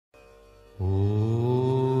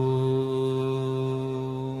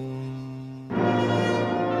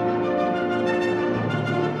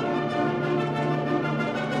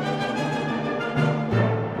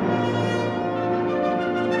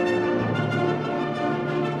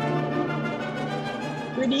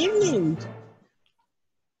good evening.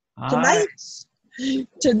 Hi.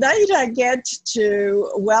 Tonight I get to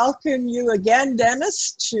welcome you again,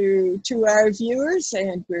 Dennis, to our viewers,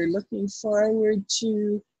 and we're looking forward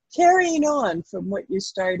to carrying on from what you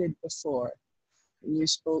started before. You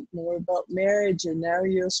spoke more about marriage, and now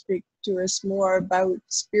you'll speak to us more about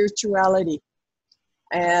spirituality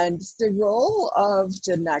and the role of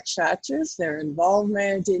the Nakshatras, their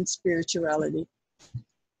involvement in spirituality.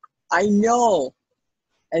 I know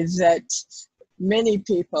that many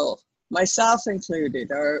people, myself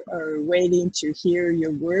included, are waiting to hear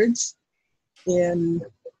your words in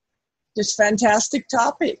this fantastic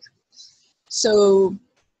topic. So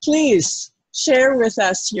please share with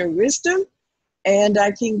us your wisdom, and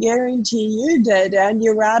I can guarantee you that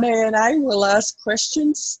Anuradha and I will ask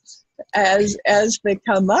questions as they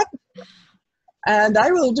come up. And I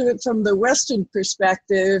will do it from the Western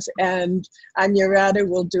perspective, and Anuradha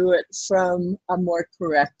will do it from a more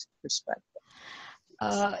correct perspective.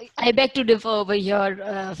 I beg to differ over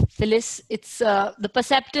here, Phyllis. It's the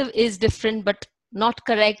perceptive is different, but not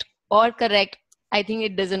correct or correct. I think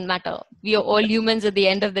it doesn't matter. We are all humans at the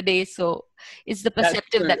end of the day, so it's the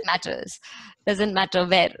perceptive that matters. Doesn't matter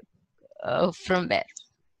where, from where.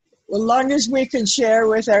 As long as we can share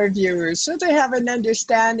with our viewers so they have an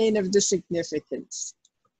understanding of the significance.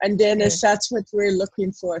 And Dennis, that's what we're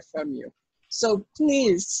looking for from you. So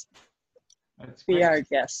please be our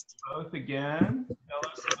guest. Both again.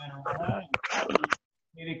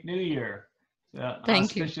 Vedic New Year.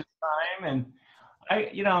 Thank you. Auspicious time. And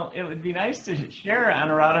it would be nice to share,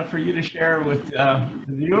 Anuradha, for you to share with the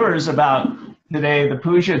viewers about today, the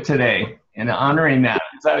puja today, and honoring that.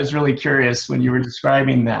 Because I was really curious when you were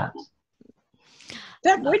describing that.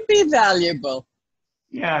 That would be valuable.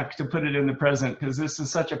 Yeah, to put it in the present, because this is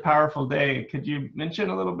such a powerful day. Could you mention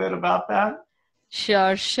a little bit about that?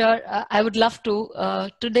 Sure. I would love to.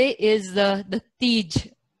 Today is the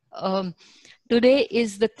Tej. Today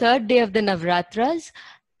is the third day of the Navratras.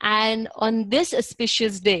 And on this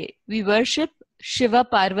auspicious day, we worship Shiva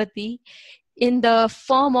Parvati in the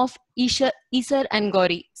form of Isar and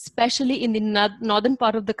Gauri, especially in the northern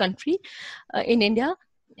part of the country, in India.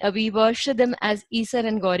 We worship them as Isar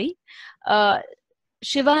and Gauri.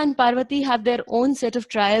 Shiva and Parvati have their own set of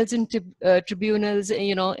trials and tribunals,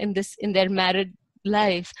 in their married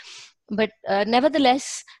life. But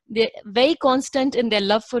nevertheless, they're very constant in their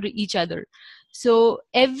love for each other. So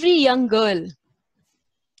every young girl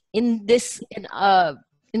in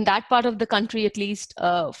that part of the country, at least,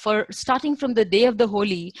 for starting from the day of the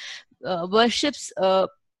Holi, worships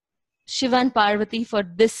Shiva and Parvati for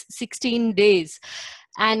this 16 days.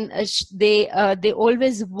 And they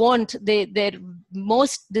always want, their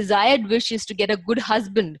most desired wish is to get a good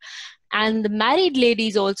husband. And the married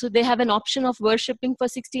ladies also, they have an option of worshipping for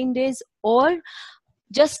 16 days, or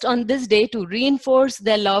just on this day to reinforce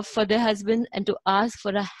their love for their husband and to ask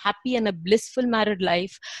for a happy and a blissful married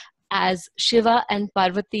life, as Shiva and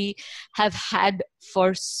Parvati have had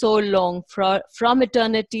for so long, from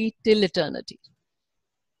eternity till eternity.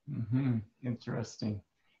 Mm-hmm. Interesting.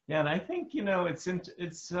 Yeah, and I think,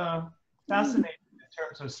 it's fascinating in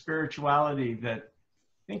terms of spirituality, that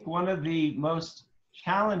I think one of the most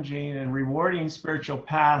challenging and rewarding spiritual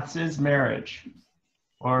paths is marriage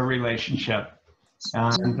or relationship.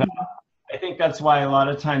 And I think that's why a lot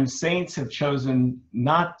of times saints have chosen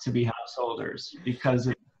not to be householders, because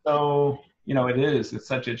it's so, it's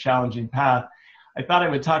such a challenging path. I thought I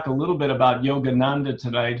would talk a little bit about Yogananda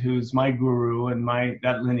tonight, who's my guru and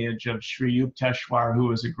that lineage of Sri Yukteswar, who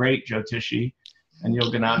was a great Jyotishi, and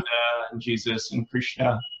Yogananda and Jesus and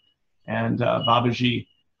Krishna and Babaji.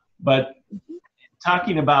 But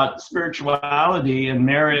talking about spirituality and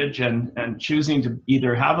marriage and choosing to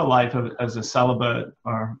either have a life as a celibate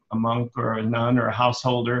or a monk or a nun or a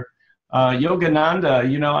householder, Yogananda,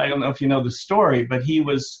 I don't know if you know the story, but he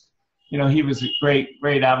was a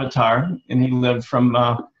great avatar, and he lived from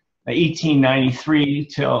 1893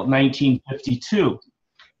 till 1952.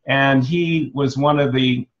 And he was one of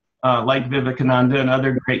the, like Vivekananda and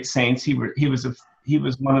other great saints, he was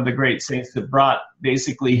one of the great saints that brought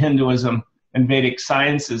basically Hinduism and Vedic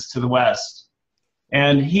sciences to the West.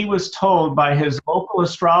 And he was told by his local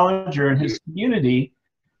astrologer in his community,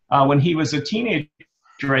 when he was a teenager,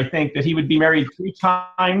 I think, that he would be married 3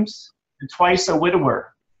 times and twice a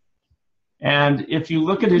widower. And if you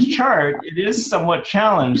look at his chart, it is somewhat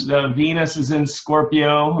challenged. The Venus is in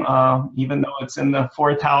Scorpio, even though it's in the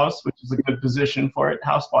 4th house, which is a good position for it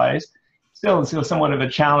house-wise. Still, it's somewhat of a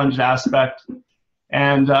challenged aspect.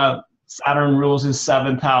 And Saturn rules his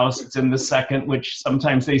 7th house. It's in the 2nd, which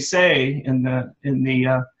sometimes they say in the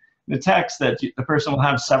text that the person will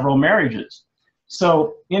have several marriages.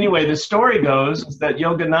 So anyway, the story goes that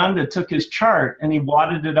Yogananda took his chart and he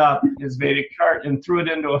wadded it up, his Vedic chart, and threw it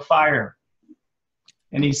into a fire.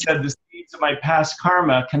 And he said, the seeds of my past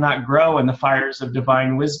karma cannot grow in the fires of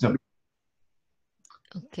divine wisdom.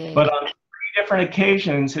 Okay. But on 3 different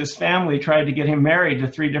occasions, his family tried to get him married to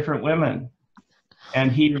 3 different women.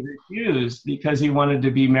 And he refused because he wanted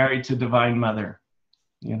to be married to Divine Mother,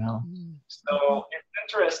 you know. So it's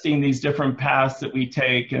interesting, these different paths that we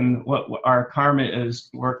take and what our karma is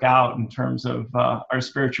to work out in terms of our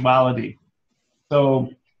spirituality. So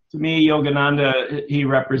to me, Yogananda, he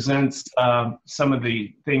represents some of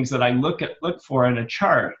the things that I look for in a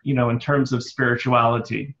chart, you know, in terms of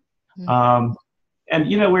spirituality. And,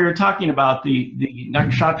 you know, we were talking about the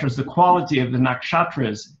nakshatras, the quality of the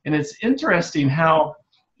nakshatras. And it's interesting how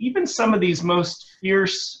even some of these most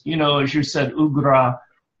fierce, you know, as you said, ugra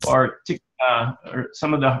or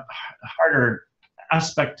some of the harder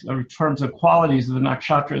aspect in terms of qualities of the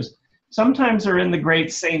nakshatras, sometimes are in the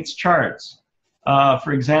great saints' charts.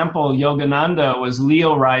 For example, Yogananda was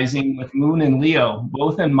Leo rising with moon in Leo,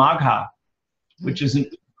 both in Magha, which is an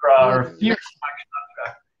ugra or fierce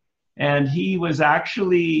nakshatra. And he was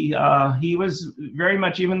actually, he was very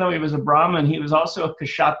much, even though he was a Brahmin, he was also a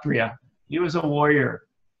Kshatriya. He was a warrior.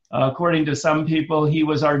 According to some people, he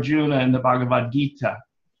was Arjuna in the Bhagavad Gita.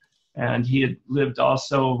 And he had lived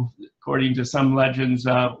also, according to some legends,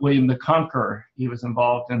 William the Conqueror. He was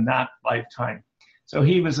involved in that lifetime. So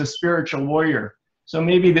he was a spiritual warrior. So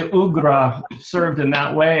maybe the Ugra served in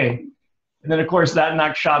that way. And then, of course, that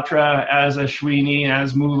nakshatra as Ashwini,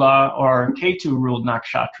 as Mula, or Ketu ruled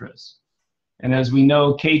nakshatras. And as we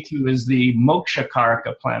know, Ketu is the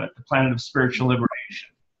Mokshakaraka planet, the planet of spiritual liberation.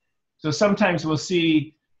 So sometimes we'll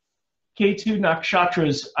see Ketu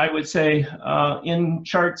nakshatras, I would say, in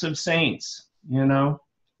charts of saints, you know.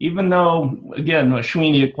 Even though, again,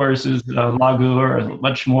 Ashwini, of course, is Lagu, or a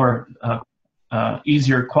much more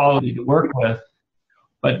easier quality to work with.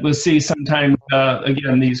 But we'll see sometimes,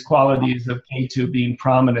 again, these qualities of Ketu being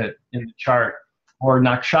prominent in the chart, or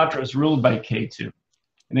nakshatras ruled by Ketu.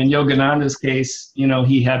 And in Yogananda's case, you know,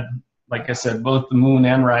 he had, like I said, both the moon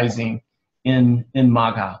and rising in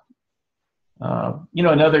Magha. You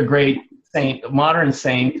know, another great saint, modern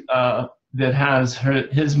saint, that has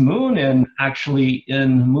his moon actually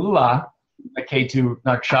in Mula, the Ketu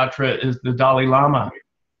nakshatra, is the Dalai Lama.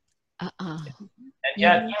 And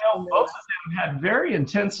yet, you know, both of them had very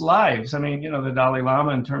intense lives. I mean, you know, the Dalai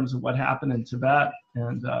Lama in terms of what happened in Tibet,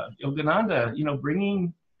 and Yogananda, you know,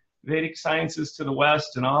 bringing Vedic sciences to the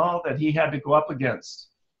West and all that he had to go up against,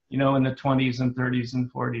 you know, in the 20s and 30s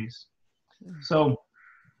and 40s. So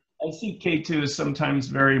I see Ketu is sometimes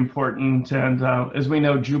very important. And as we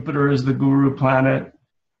know, Jupiter is the guru planet.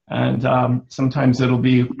 And sometimes it'll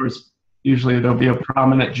be, of course, usually there'll be a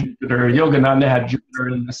prominent Jupiter. Yogananda had Jupiter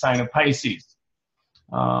in the sign of Pisces.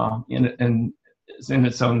 In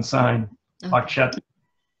its own sign, Lakshatra.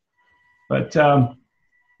 But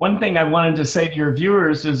one thing I wanted to say to your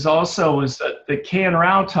viewers is that K.N.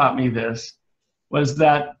 Rao taught me this, was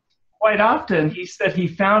that quite often he said he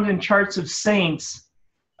found in charts of saints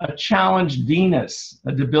a challenged Venus,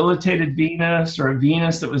 a debilitated Venus, or a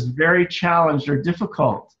Venus that was very challenged or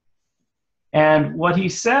difficult. And what he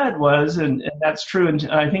said was, and that's true, and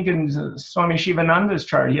I think in Swami Shivananda's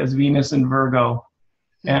chart, he has Venus in Virgo.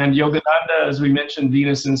 And Yogananda, as we mentioned,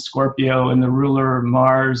 Venus in Scorpio, and the ruler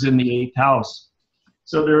Mars in the 8th house.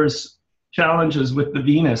 So there's challenges with the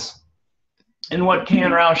Venus. And what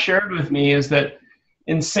K.N. Rao shared with me is that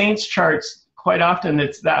in saints' charts, quite often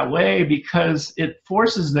it's that way because it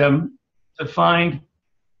forces them to find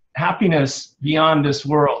happiness beyond this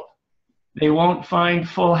world. They won't find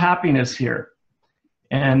full happiness here.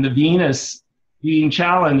 And the Venus being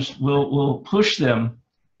challenged will push them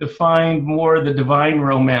to find more the divine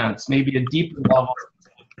romance, maybe a deeper level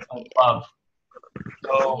of love.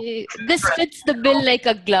 So, this fits the bill like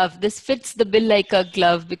a glove. This fits the bill like a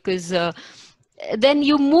glove because then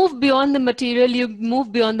you move beyond the material, you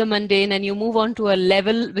move beyond the mundane, and you move on to a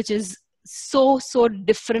level which is so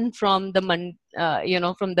different from the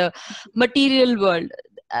from the material world.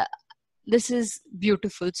 This is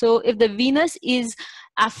beautiful. So if the Venus is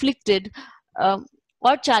afflicted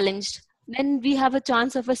or challenged, then we have a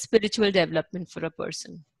chance of a spiritual development for a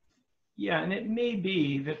person. Yeah, and it may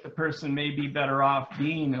be that the person may be better off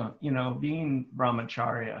being, being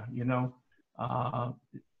brahmacharya,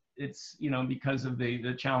 it's, because of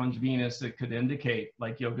the challenge Venus, it could indicate,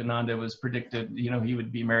 like Yogananda was predicted, he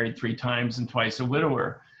would be married 3 times and twice a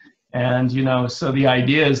widower. And, so the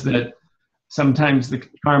idea is that sometimes the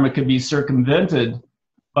karma could be circumvented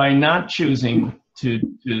by not choosing to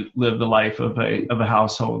live the life of a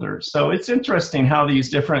householder. So it's interesting how these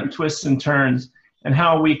different twists and turns, and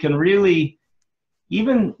how we can really,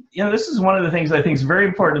 even, this is one of the things I think is very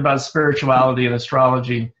important about spirituality and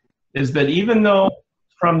astrology, is that even though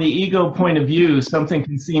from the ego point of view, something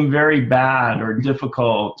can seem very bad or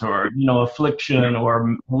difficult or, affliction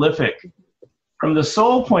or malefic, from the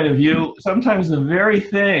soul point of view, sometimes the very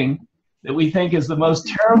thing that we think is the most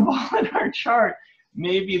terrible in our chart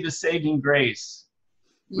may be the saving grace.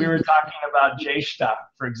 We were talking about Jeshta,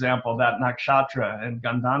 for example, that nakshatra and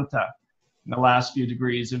Gandanta, in the last few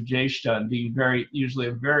degrees of Jeshta, and being usually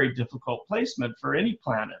a very difficult placement for any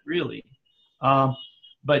planet, really.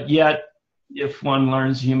 But yet, if one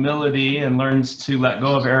learns humility and learns to let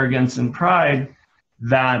go of arrogance and pride,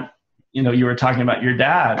 that, you were talking about your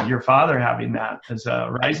dad, your father having that as a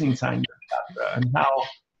rising sign, and how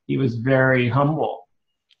he was very humble.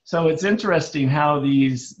 So it's interesting how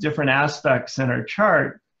these different aspects in our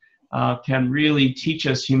chart can really teach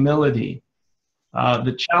us humility,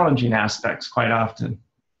 the challenging aspects quite often.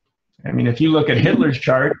 I mean, if you look at Hitler's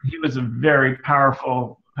chart, he was a very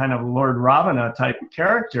powerful kind of Lord Ravana type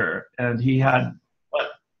character, and he had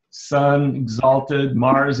Sun exalted,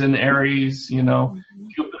 Mars in Aries,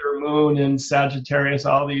 Jupiter, Moon in Sagittarius,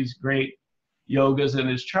 all these great yogas in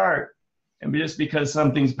his chart. And just because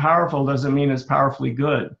something's powerful doesn't mean it's powerfully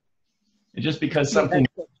good. And just because something's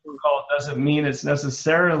difficult doesn't mean it's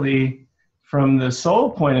necessarily, from the soul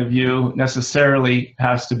point of view, necessarily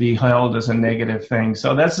has to be held as a negative thing.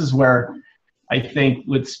 So this is where I think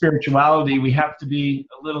with spirituality, we have to be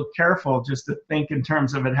a little careful just to think in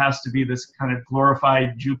terms of it has to be this kind of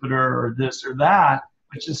glorified Jupiter or this or that,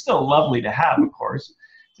 which is still lovely to have, of course,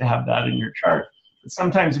 to have that in your chart. But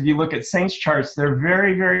sometimes if you look at saints' charts, they're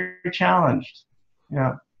very, very challenged.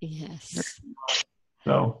 Yeah. Yes.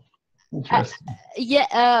 So, interesting. Here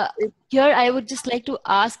I would just like to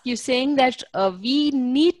ask you, saying that we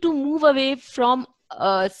need to move away from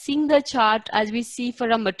seeing the chart as we see for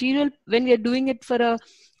a material, when we are doing it for a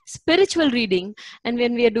spiritual reading, and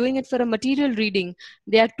when we are doing it for a material reading,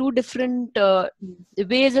 there are two different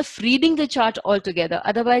ways of reading the chart altogether.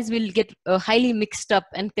 Otherwise, we'll get highly mixed up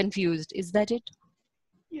and confused. Is that it?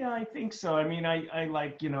 Yeah, I think so. I mean, I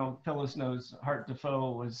like, Phyllis knows Hart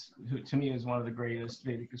Defoe who to me is one of the greatest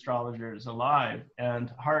Vedic astrologers alive.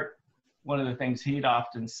 And Hart, one of the things he'd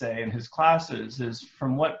often say in his classes is,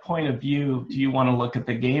 from what point of view do you want to look at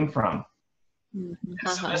the game from?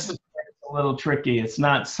 So this is a little tricky. It's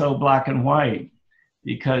not so black and white,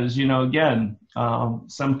 because, again,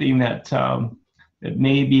 something that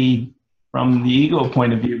may be, from the ego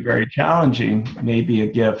point of view, very challenging, may be a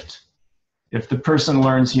gift if the person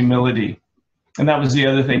learns humility. And that was the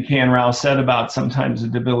other thing K.N. Rao said about sometimes a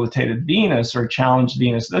debilitated Venus or challenged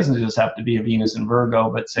Venus. It doesn't just have to be a Venus in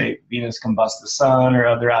Virgo, but say Venus combusts the sun or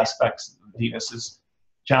other aspects of Venus is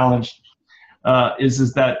challenged,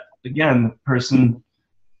 is that, again, the person,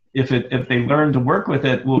 if they learn to work with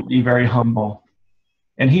it, will be very humble.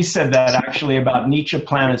 And he said that actually about Nietzsche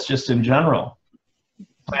planets just in general.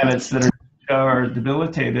 Planets that are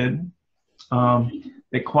debilitated,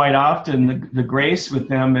 that quite often the grace with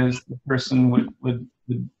them is the person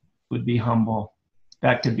would be humble.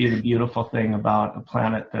 That could be the beautiful thing about a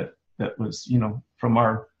planet that was, from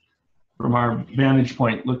our vantage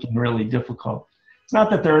point, looking really difficult. It's not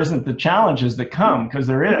that there isn't the challenges that come, because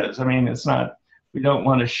there is. I mean, it's not, we don't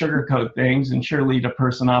want to sugarcoat things and sure lead a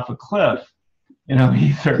person off a cliff,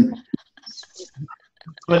 either.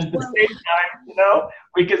 But at the same time,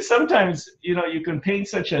 we could sometimes, you can paint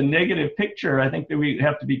such a negative picture. I think that we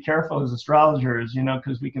have to be careful as astrologers,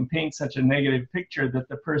 because we can paint such a negative picture that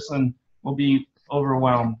the person will be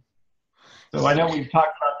overwhelmed. So I know we've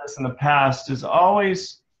talked about this in the past, is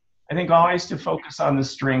always to focus on the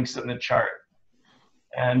strengths in the chart.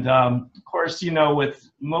 And of course,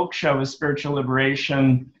 with moksha, with spiritual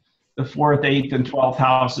liberation, the 4th, 8th, and 12th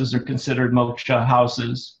houses are considered moksha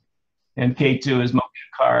houses. And Ketu is moksha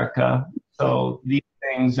karaka. So these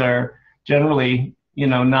things are generally,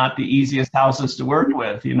 not the easiest houses to work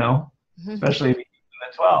with, especially in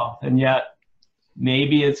the 12th. And yet,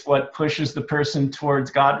 maybe it's what pushes the person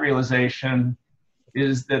towards God realization,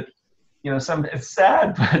 is that, it's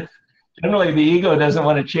sad, but generally the ego doesn't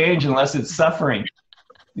want to change unless it's suffering.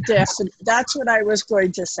 Definitely. That's what I was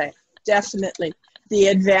going to say. Definitely. The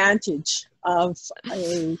advantage of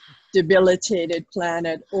a debilitated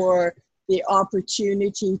planet, or the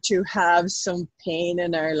opportunity to have some pain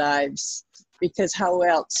in our lives, because how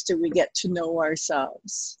else do we get to know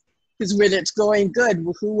ourselves? Because when it's going good,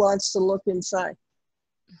 who wants to look inside?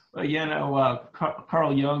 Well, you know,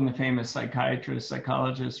 Carl Jung, the famous psychiatrist,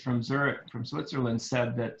 psychologist from Zurich, from Switzerland,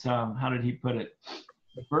 said that, how did he put it?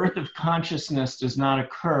 The birth of consciousness does not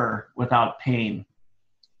occur without pain.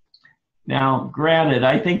 Now, granted,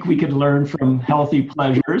 I think we could learn from healthy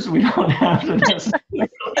pleasures. We don't have to necessarily,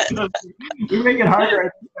 we make it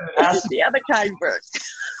harder. The other kind works.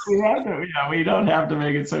 We have to, yeah, we don't have to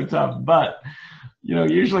make it so tough, but you know,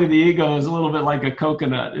 usually the ego is a little bit like a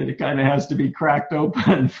coconut. It kind of has to be cracked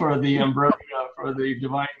open for the ambrosia, for the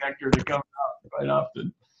divine nectar to come out quite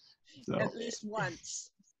often. So. At least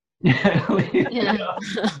once. Yeah.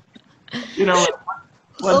 You know,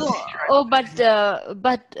 but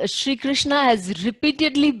Sri Krishna has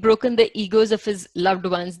repeatedly broken the egos of his loved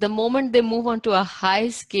ones. The moment they move on to a high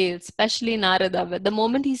scale, especially Narada, the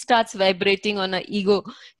moment he starts vibrating on an ego,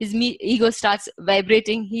 his ego starts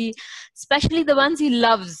vibrating. Especially the ones he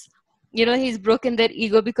loves, you know, he's broken their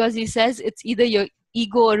ego because he says it's either your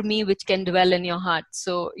ego or me which can dwell in your heart.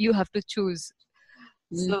 So you have to choose.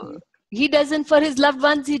 So he doesn't, for his loved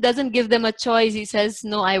ones, he doesn't give them a choice. He says,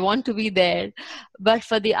 no, I want to be there. But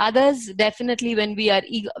for the others, definitely when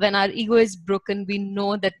when our ego is broken, we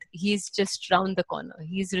know that he's just round the corner.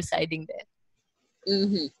 He's residing there.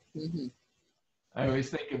 I always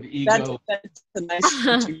think of ego. That's a nice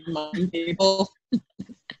thing to remind people.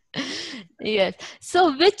 Yes.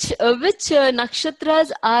 So which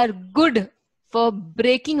nakshatras are good for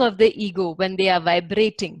breaking of the ego when they are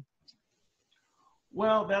vibrating?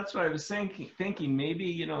 Well, that's what I was thinking. Maybe,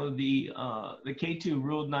 you know, the Ketu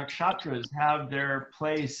ruled nakshatras have their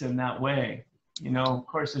place in that way. You know, of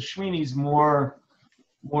course, Ashwini's more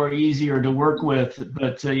easier to work with,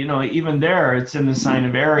 but you know, even there, it's in the sign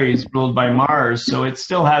of Aries, ruled by Mars, so it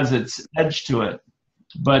still has its edge to it.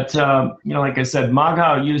 But you know, like I said,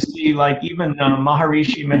 Magha, you see, like even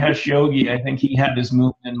Maharishi Mahesh Yogi, I think he had his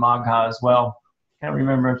moon in Magha as well. Can't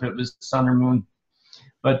remember if it was sun or moon,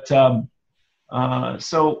 but.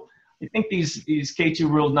 So I think these Ketu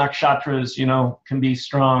ruled nakshatras, you know, can be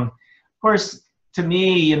strong. Of course, to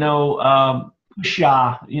me, you know,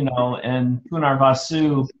 Pushya, you know, and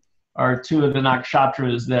Punarvasu are two of the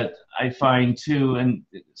nakshatras that I find too and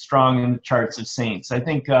strong in the charts of saints. I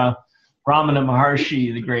think Ramana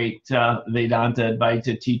Maharshi, the great Vedanta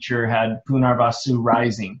Advaita teacher, had Punarvasu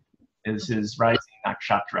rising as his rising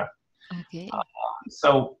nakshatra. Okay.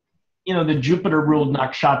 So. You know, the Jupiter-ruled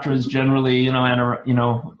nakshatras generally, you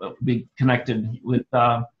know, be connected with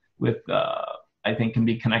I think can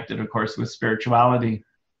be connected, of course, with spirituality.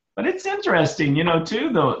 But it's interesting, you know, too,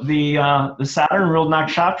 though, the Saturn-ruled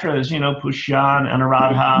nakshatras, you know, Pushya,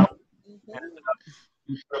 Anuradha, and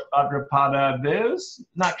Bhadrapada, those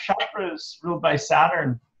nakshatras ruled by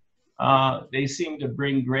Saturn, they seem to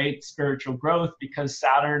bring great spiritual growth because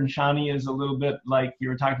Saturn, Shani, is a little bit like you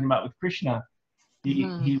were talking about with Krishna.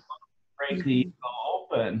 He break the ego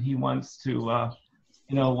open. He wants to,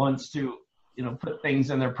 put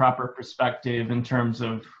things in their proper perspective in terms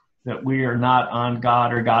of that we are not on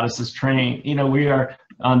God or goddess's train. You know, we are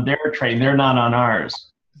on their train. They're not on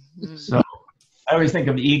ours. So I always think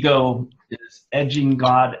of ego as edging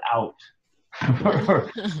God out for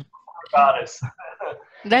goddess.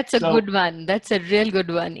 That's a good one. That's a real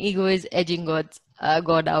good one. Ego is edging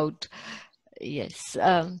God out. Yes.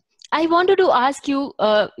 I wanted to ask you,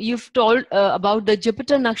 you've told about the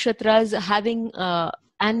Jupiter nakshatras having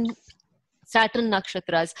and Saturn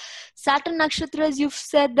nakshatras. Saturn nakshatras, you've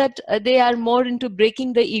said that they are more into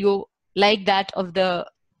breaking the ego, like that of your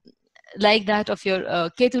Ketu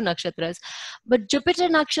nakshatras. But Jupiter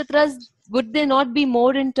nakshatras, would they not be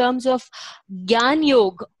more in terms of Gyan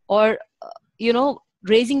Yoga or, you know,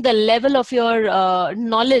 raising the level of your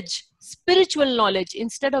knowledge, spiritual knowledge,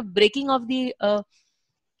 instead of breaking of the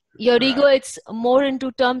your ego? It's more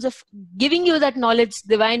into terms of giving you that knowledge,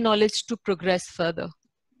 divine knowledge, to progress further.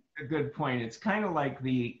 A good point. It's kind of like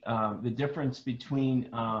the difference between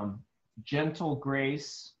gentle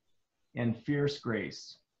grace and fierce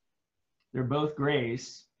grace. They're both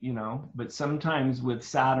grace, you know, but sometimes with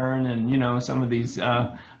Saturn and, you know, some of these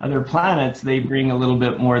other planets, they bring a little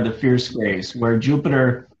bit more of the fierce grace, where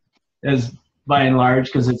Jupiter is, by and large,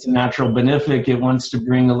 because it's a natural benefic, it wants to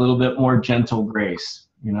bring a little bit more gentle grace,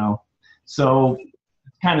 you know. So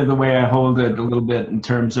it's kind of the way I hold it a little bit in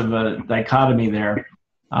terms of a dichotomy there.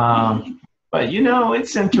 But, you know,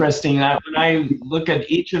 it's interesting that when I look at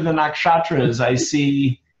each of the nakshatras, I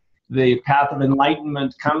see the path of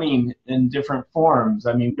enlightenment coming in different forms.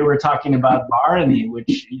 I mean, we were talking about Bharani,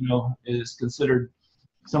 which, you know, is considered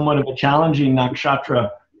somewhat of a challenging nakshatra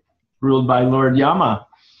ruled by Lord Yama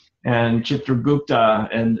and Chitragupta,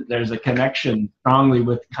 and there's a connection strongly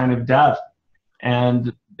with kind of death.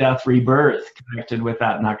 And death, rebirth connected with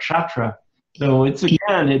that nakshatra. So it's,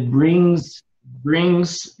 again, it brings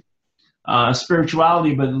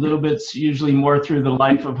spirituality, but a little bit's usually more through the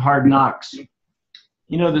life of hard knocks.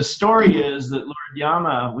 You know, the story is that Lord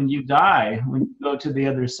Yama, when you die, when you go to the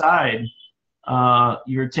other side,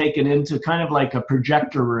 you're taken into kind of like a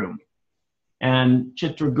projector room. And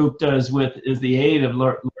Chitragupta is the aid of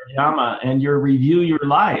Lord Yama, and you review your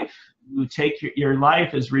life. You take your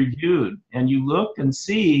life is reviewed, and you look and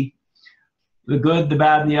see the good, the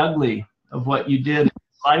bad, and the ugly of what you did in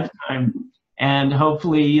this lifetime. And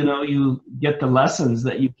hopefully, you know, you get the lessons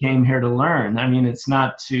that you came here to learn. I mean, it's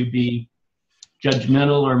not to be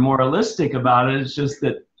judgmental or moralistic about it. It's just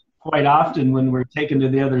that quite often when we're taken to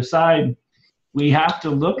the other side, we have to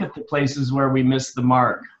look at the places where we missed the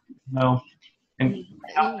mark, you know. And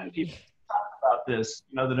how many people talk about this,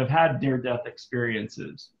 you know, that have had near-death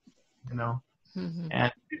experiences, you know.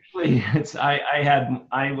 And usually it's,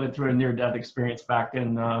 I went through a near-death experience back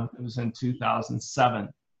in, it was in 2007.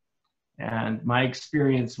 And my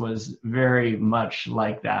experience was very much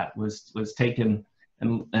like that, was taken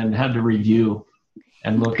and had to review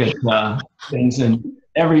and look at things in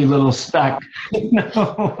every little speck, you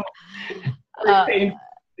know.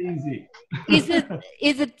 Easy. Is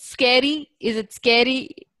it scary? Is it scary?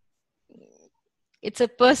 It's a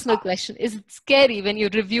personal question. Is it scary when you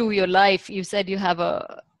review your life? You said you have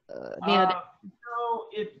a no,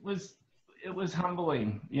 it was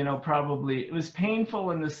humbling, you know. Probably it was painful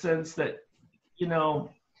in the sense that, you know,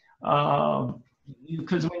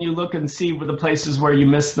 because when you look and see the places where you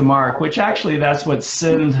miss the mark, which actually that's what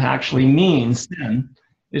sin actually means. Sin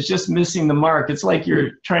is just missing the mark. It's like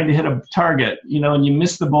you're trying to hit a target, you know, and you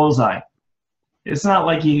miss the bullseye. It's not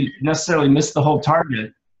like you necessarily missed the whole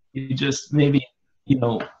target. You just maybe, you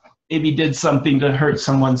know, maybe did something to hurt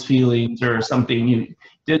someone's feelings or something. You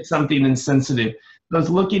did something insensitive. I was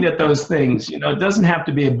looking at those things, you know. It doesn't have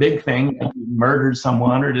to be a big thing, like you murdered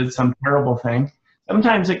someone or did some terrible thing.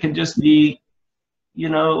 Sometimes it can just be, you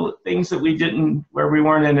know, things that we didn't, where we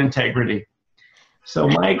weren't in integrity. So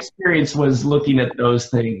my experience was looking at those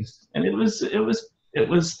things, and it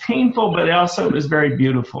was painful, but also it was very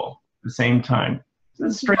beautiful at the same time.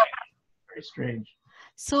 It's strange, very strange.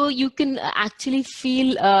 So you can actually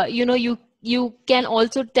feel, you know, you can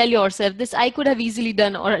also tell yourself, this I could have easily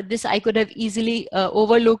done, or this I could have easily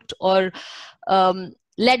overlooked or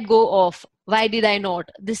let go of. Why did I not?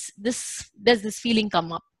 Does this feeling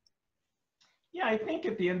come up? Yeah, I think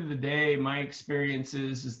at the end of the day, my experience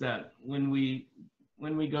is that when we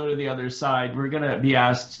go to the other side, we're going to be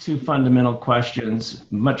asked two fundamental questions,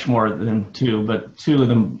 much more than two, but two of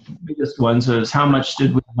the biggest ones is how much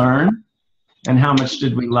did we learn and how much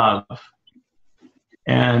did we love?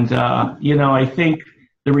 And, you know, I think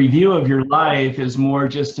the review of your life is more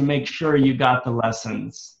just to make sure you got the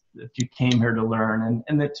lessons that you came here to learn.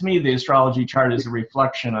 And that, to me, the astrology chart is a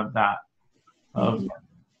reflection of that, of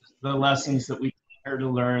the lessons that we came here to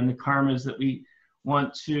learn, the karmas that we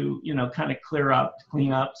want to, you know, kind of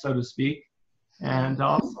clean up, so to speak, and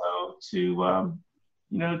also to,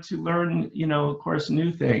 you know, to learn, you know, of course,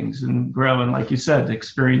 new things and grow. And like you said, to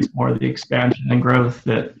experience more of the expansion and growth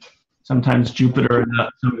that sometimes Jupiter and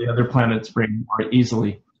some of the other planets bring more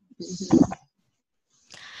easily.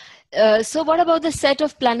 So what about the set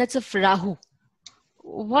of planets of Rahu?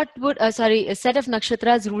 What would, a set of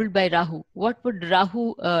nakshatras ruled by Rahu, what would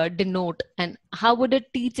Rahu denote, and how would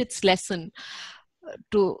it teach its lesson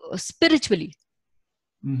to spiritually?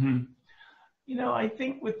 You know, I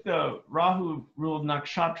think with the Rahu ruled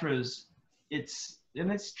nakshatras, it's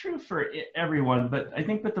true for everyone, but I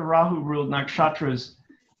think with the Rahu ruled nakshatras,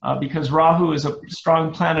 because Rahu is a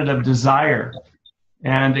strong planet of desire,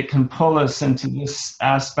 and it can pull us into this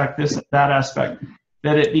aspect, that aspect,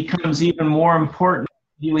 that it becomes even more important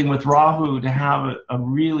dealing with Rahu to have a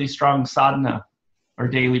really strong sadhana or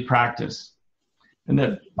daily practice. And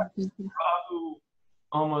that Rahu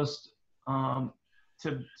almost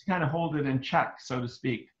to kind of hold it in check, so to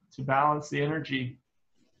speak, to balance the energy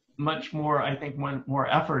much more. I think more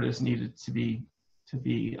effort is needed to be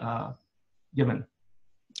given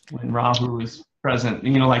when Rahu is present,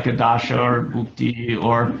 you know, like a dasha or bhukti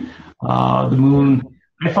or the moon.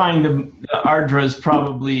 I find the Ardra is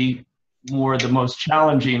probably more the most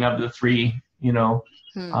challenging of the three, you know,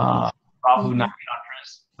 Rahu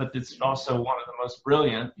nakshatras, but it's also one of the most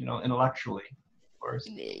brilliant, you know, intellectually, of course.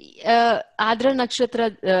 Adra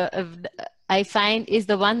nakshatra, I find, is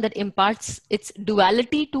the one that imparts its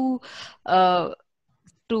duality to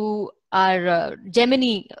our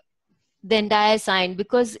Gemini, the entire sign,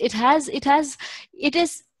 because it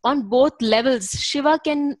is on both levels. Shiva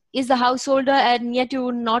is the householder, and yet you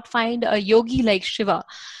would not find a yogi like Shiva.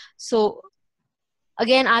 So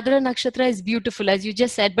again, Adra Nakshatra is beautiful, as you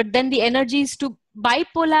just said, but then the energies to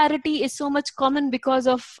bipolarity is so much common because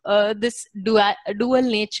of this dual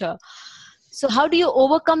nature. So how do you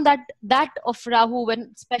overcome that of Rahu,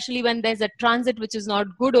 especially when there's a transit which is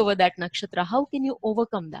not good over that nakshatra? How can you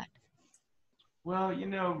overcome that? Well, you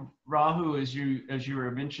know, Rahu, as you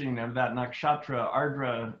were mentioning, of that nakshatra,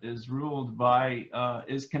 Ardra is ruled by,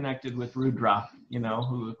 is connected with Rudra, you know,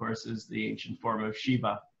 who of course is the ancient form of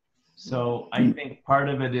Shiva. So I think part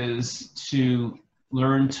of it is to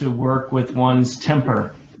learn to work with one's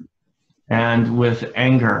temper and with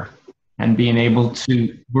anger, and being able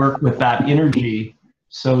to work with that energy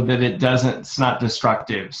so that it's not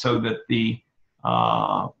destructive, so that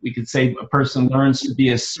we could say a person learns to be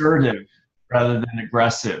assertive rather than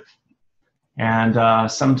aggressive.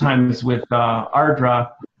 And sometimes with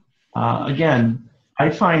Ardra, again, I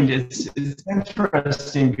find it's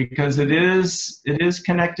interesting because it is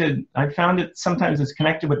connected. I found it sometimes it's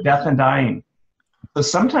connected with death and dying. So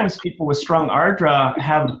sometimes people with strong Ardra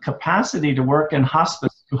have capacity to work in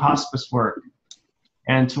hospice, do hospice work,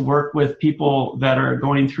 and to work with people that are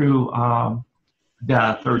going through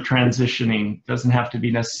death or transitioning. Doesn't have to be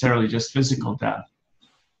necessarily just physical death.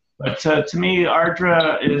 But to me,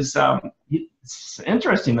 Ardra is, it's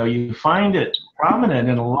interesting though, you find it prominent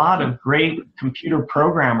in a lot of great computer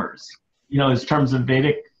programmers, you know, in terms of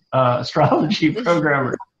Vedic astrology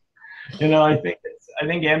programmers. You know, I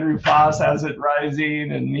think Andrew Foss has it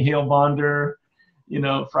rising, and Nihil Bonder, you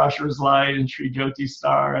know, Froscher's Light and Sri Jyoti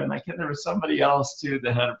Star, and there was somebody else too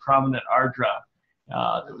that had a prominent Ardra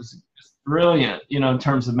that was just brilliant, you know, in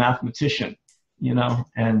terms of mathematician, you know,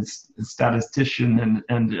 and statistician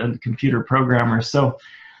and computer programmer. So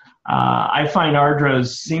I find Ardra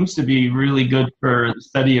seems to be really good for the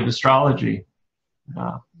study of astrology.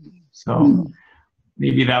 So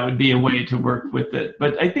maybe that would be a way to work with it.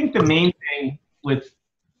 But I think the main thing with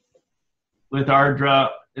Ardra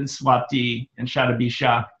and Swati and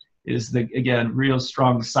Shatabisha is again, real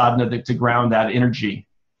strong sadhana to ground that energy.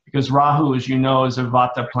 Because Rahu, as you know, is a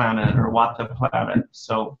Vata planet or Vata planet.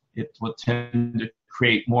 So it will tend to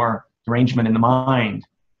create more derangement in the mind.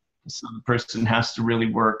 So the person has to really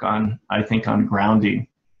work on, I think, on grounding.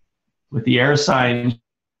 With the air signs,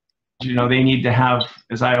 you know, they need to have,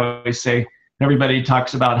 as I always say, everybody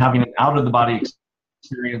talks about having an out-of-the-body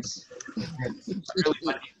experience. It's really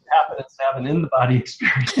what happens to have an in-the-body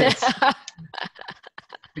experience.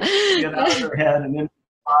 Get out of their head and then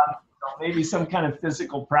on, maybe some kind of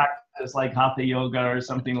physical practice like Hatha Yoga or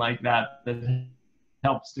something like that that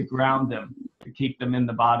helps to ground them, to keep them in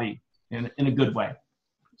the body in a good way.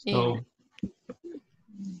 So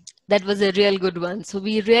that was a real good one. So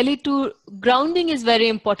grounding is very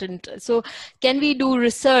important. So can we do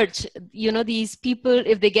research? You know, these people,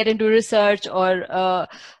 if they get into research or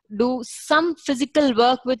do some physical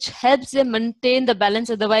work which helps them maintain the balance,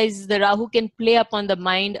 otherwise the Rahu can play upon the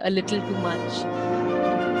mind a little too much.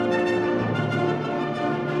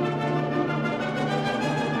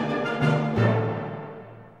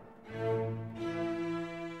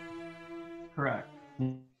 correct.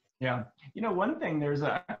 Yeah. You know, one thing, there's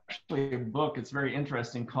actually a book, it's very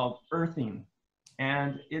interesting, called Earthing.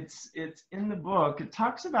 And it's in the book, it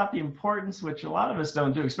talks about the importance, which a lot of us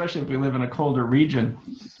don't do, especially if we live in a colder region,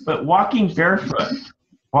 but walking barefoot,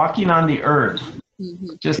 walking on the earth,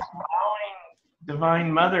 just allowing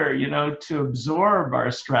Divine Mother, you know, to absorb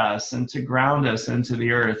our stress and to ground us into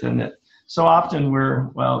the earth. And that so often we're,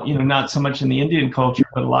 well, you know, not so much in the Indian culture,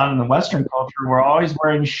 but a lot in the Western culture, we're always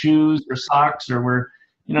wearing shoes or socks, or we're,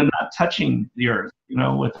 you know, not touching the earth, you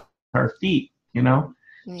know, with our feet, you know.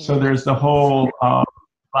 Yeah. So there's the whole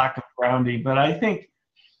lack of grounding. But I think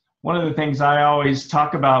one of the things I always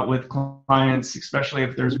talk about with clients, especially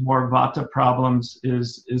if there's more Vata problems,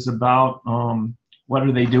 is about what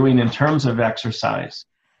are they doing in terms of exercise?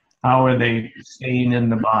 How are they staying in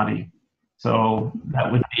the body? So that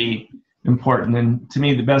would be important. And to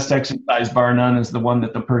me, the best exercise, bar none, is the one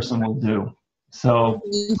that the person will do. So,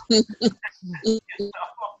 you know,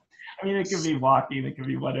 I mean, it could be walking, it could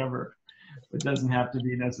be whatever. It doesn't have to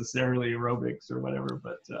be necessarily aerobics or whatever,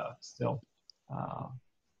 but still,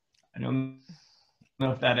 I don't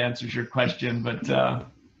know if that answers your question, but no,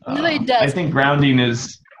 it does. I think grounding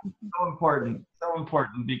is so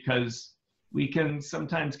important because we can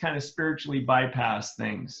sometimes kind of spiritually bypass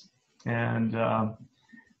things. And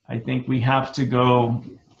I think we have to go,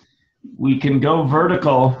 we can go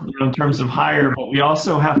vertical, you know, in terms of higher, but we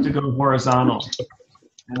also have to go horizontal.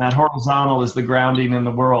 And that horizontal is the grounding in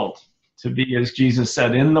the world. To be, as Jesus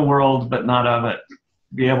said, in the world, but not of it.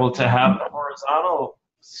 be able to have the horizontal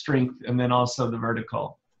strength and then also the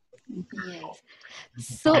vertical. Yes.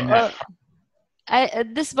 So,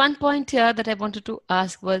 this one point here that I wanted to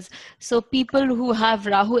ask was, so people who have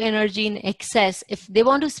Rahu energy in excess, if they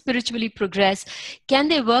want to spiritually progress, can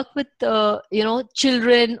they work with,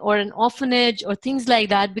 children or an orphanage or things like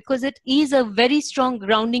that? Because it is a very strong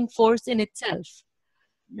grounding force in itself.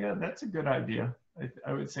 Yeah, that's a good idea.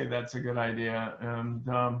 I would say that's a good idea. And,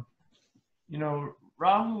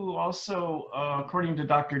 Rahu also, according to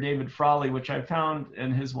Dr. David Frawley, which I found,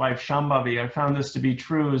 and his wife Shambhavi, I found this to be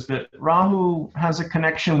true, is that Rahu has a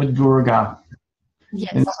connection with Durga.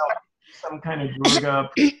 Yes. And so some kind of Durga,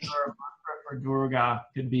 or Durga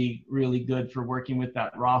could be really good for working with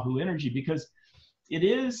that Rahu energy, because it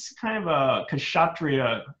is kind of a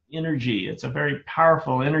Kshatriya energy. It's a very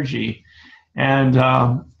powerful energy. And,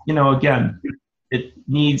 again, it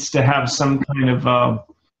needs to have some kind of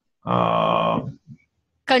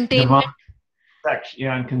containment.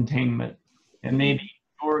 And containment. And maybe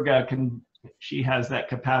Durga she has that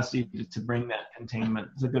capacity to bring that containment.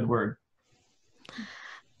 It's a good word.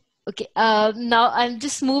 Okay, now I'm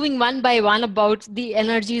just moving one by one about the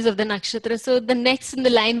energies of the nakshatra. So the next in the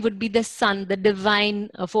line would be the sun, the divine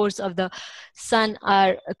force of the sun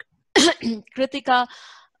are Kritika,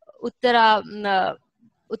 Uttara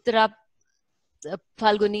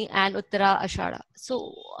Phalguni and Uttara Ashada.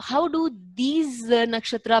 So how do these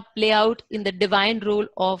nakshatra play out in the divine role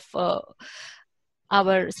of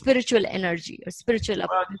our spiritual energy or spiritual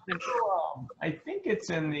upliftment? I think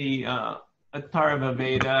it's in the Atharva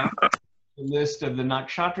Veda. The list of the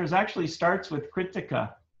nakshatras actually starts with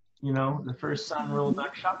Kritika, the first sun ruled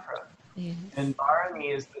nakshatra. Yes. And Bharani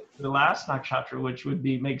is the last nakshatra, which would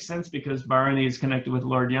make sense because Bharani is connected with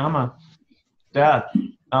Lord Yama, death.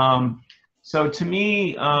 So to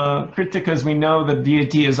me, Kritika, as we know, the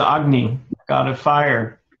deity is Agni, god of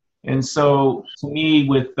fire. And so to me,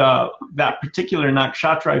 with that particular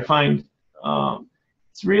nakshatra, I find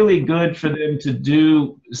it's really good for them to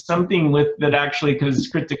do something with that actually, because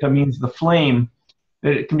Kritika means the flame,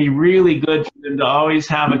 that it can be really good for them to always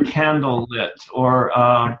have a candle lit or,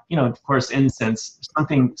 of course, incense,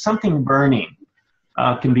 something burning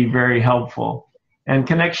can be very helpful. And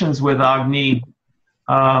connections with Agni,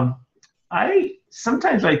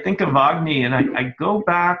 sometimes I think of Agni and I go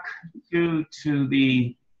back to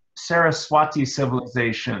the Saraswati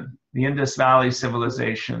civilization, the Indus Valley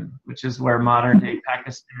civilization, which is where modern day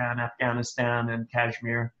Pakistan, Afghanistan, and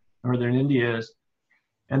Kashmir, northern India is.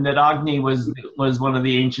 And that Agni was one of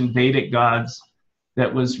the ancient Vedic gods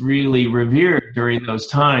that was really revered during those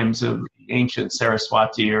times of ancient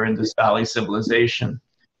Saraswati or Indus Valley civilization.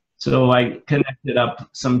 So I connected up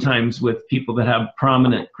sometimes with people that have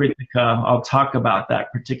prominent Kritika. I'll talk about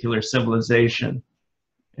that particular civilization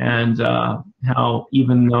and how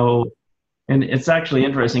even though, and it's actually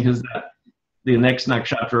interesting because the next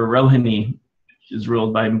nakshatra, Rohini, which is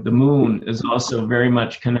ruled by the moon, is also very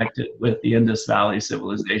much connected with the Indus Valley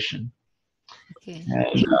civilization. Okay.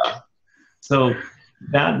 And so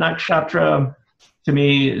that nakshatra to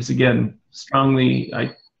me is, again, strongly,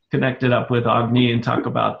 I connected up with Agni and talk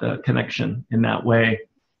about the connection in that way.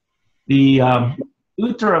 The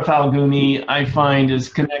Uttara Phalguni, I find, is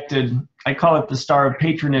connected, I call it the star of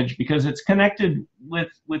patronage, because it's connected with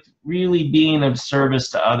really being of service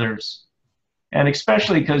to others. And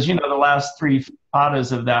especially because, the last three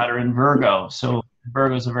padas of that are in Virgo. So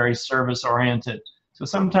Virgo is a very service-oriented. So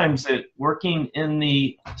sometimes working in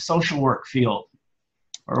the social work field,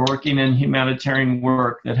 or working in humanitarian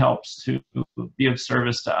work that helps to be of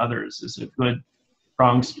service to others is a good,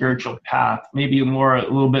 strong spiritual path. Maybe a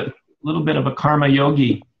little bit of a karma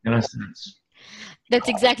yogi in a sense. That's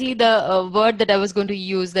exactly the word that I was going to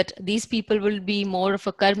use, that these people will be more of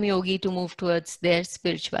a karma yogi to move towards their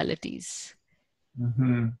spiritualities.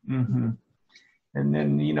 Mm-hmm, mm-hmm. And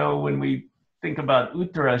then, when we think about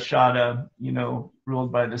Uttara Shada,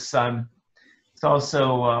 ruled by the sun, it's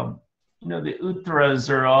also, the Uttaras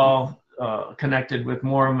are all connected with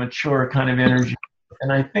more mature kind of energy.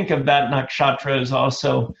 And I think of that nakshatra as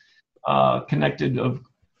also connected of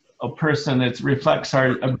a person that reflects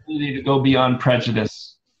our ability to go beyond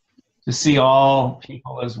prejudice, to see all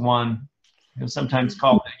people as one, sometimes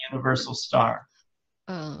called the universal star.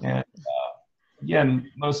 And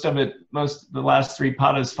again, the last three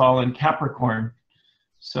padas fall in Capricorn,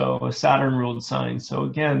 so a Saturn ruled sign. So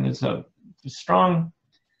again, it's a strong,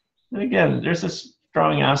 and again, there's a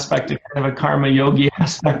strong aspect of kind of a karma yogi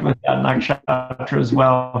aspect with that nakshatra as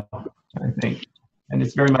well, I think. And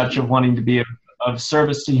it's very much of wanting to be of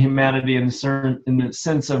service to humanity in the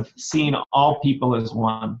sense of seeing all people as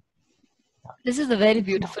one. This is a very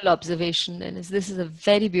beautiful observation, Dennis. This is a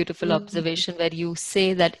very beautiful observation where you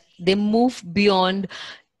say that they move beyond,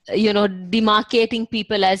 demarcating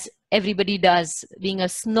people as everybody does. Being a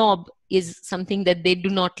snob is something that they do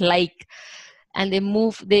not like. And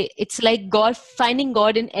it's like God, finding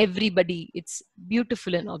God in everybody. It's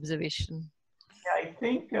beautiful in observation. Yeah, I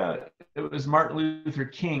think it was Martin Luther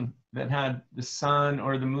King that had the sun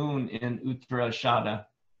or the moon in Uttarashada,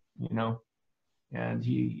 and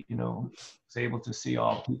he, was able to see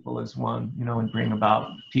all people as one, and bring about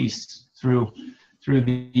peace through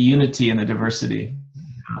the unity and the diversity.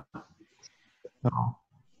 So,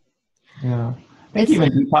 yeah. I think even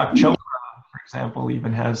Deepak Chopra, for example,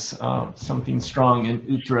 even has something strong in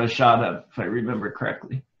Uttarashada, if I remember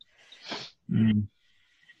correctly.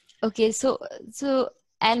 Okay, so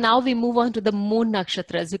and now we move on to the moon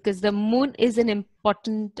nakshatras, because the moon is an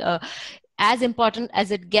important, as important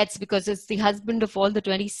as it gets, because it's the husband of all the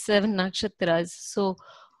 27 nakshatras. So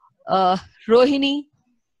Rohini,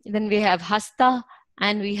 then we have Hasta,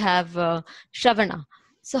 and we have Shravana.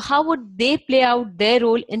 So how would they play out their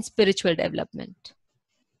role in spiritual development?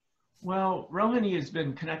 Well, Rohini has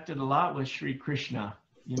been connected a lot with Sri Krishna.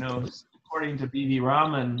 According to B.V.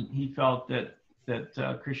 Raman, he felt that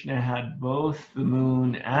Krishna had both the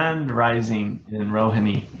moon and rising in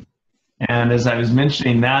Rohini. And as I was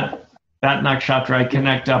mentioning, that nakshatra I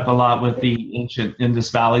connect up a lot with the ancient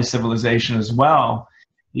Indus Valley civilization as well,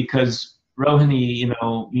 because Rohini,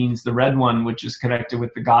 means the red one, which is connected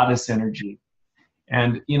with the goddess energy.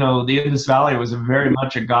 And, the Indus Valley was very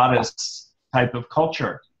much a goddess type of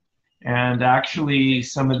culture. And actually,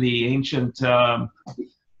 some of the ancient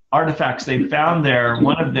artifacts they found there,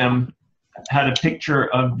 one of them had a picture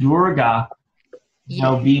of Durga,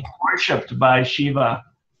 being worshipped by Shiva,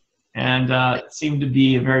 and it seemed to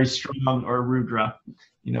be a very strong, or Rudra.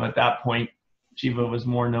 At that point, Shiva was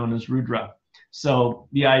more known as Rudra. So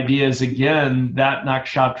the idea is, again, that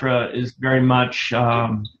nakshatra is very much,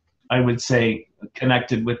 I would say,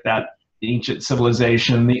 connected with that ancient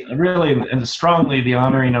civilization, really, and strongly the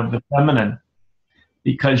honoring of the feminine,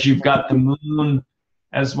 because you've got the moon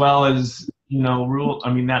as well as,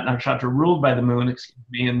 that nakshatra ruled by the moon,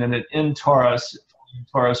 and then in Taurus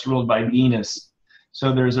ruled by Venus.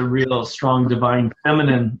 So there's a real strong divine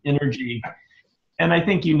feminine energy. And I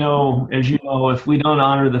think, as you know, if we don't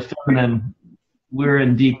honor the feminine, we're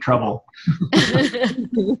in deep trouble.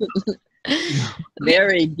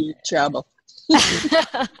 Very deep trouble.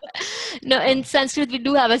 No, in Sanskrit we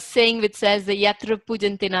do have a saying which says the yatra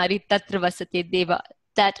pujante nari tatra vasate deva,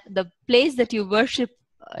 that the place that you worship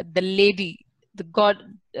the lady, the god,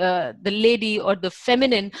 the lady or the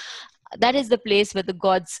feminine, that is the place where the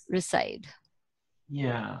gods reside.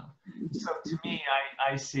 Yeah. So to me,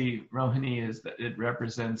 I see Rohini as that it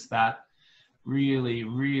represents that really,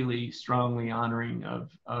 really strongly honoring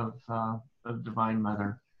of Divine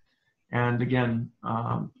Mother. And again,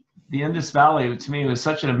 the Indus Valley to me was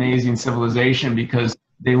such an amazing civilization, because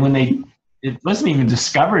it wasn't even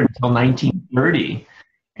discovered until 1930.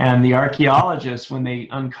 And the archaeologists, when they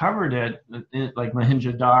uncovered it, like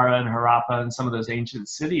Mohenjo-daro and Harappa and some of those ancient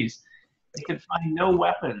cities, they could find no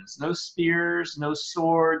weapons, no spears, no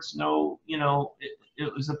swords,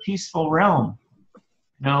 it was a peaceful realm,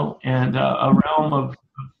 and a realm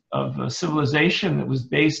of a civilization that was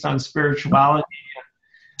based on spirituality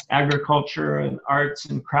and agriculture and arts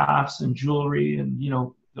and crafts and jewelry and,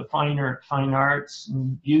 the fine arts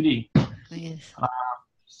and beauty. Yes.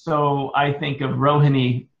 So I think of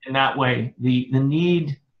Rohini in that way, the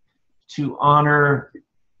need to honor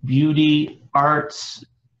beauty, arts,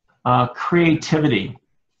 creativity.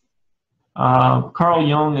 Carl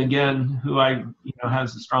Jung, again, who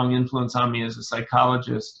has a strong influence on me as a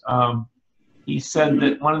psychologist, he said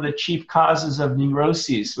that one of the chief causes of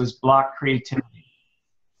neuroses was blocked creativity.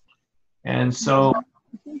 And so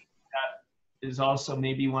that is also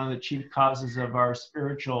maybe one of the chief causes of our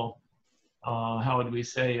spiritual, how would we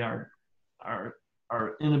say, our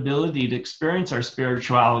inability to experience our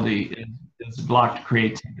spirituality is blocked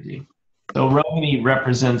creativity. So Rohini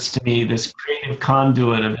represents to me this creative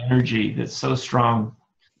conduit of energy that's so strong.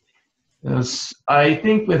 I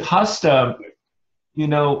think with Hasta,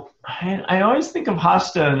 I always think of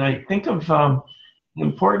Hasta, and I think of the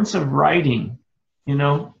importance of writing.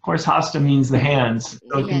 Of course, Hasta means the hands,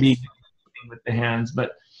 so it can be with the hands.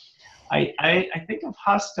 But I think of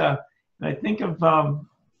Hasta, and I think of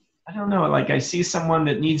I don't know, like I see someone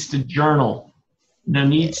that needs to journal.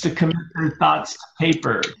 Needs to commit their thoughts to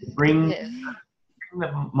paper, bring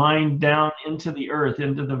the mind down into the earth,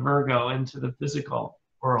 into the Virgo, into the physical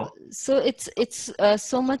world. So it's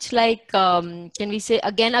so much like, can we say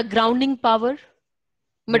again, a grounding power?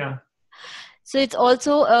 But So it's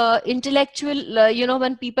also intellectual, you know,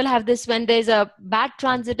 when people have this, when there's a bad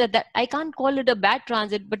transit, that I can't call it a bad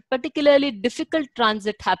transit, but particularly difficult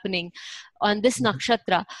transit happening on this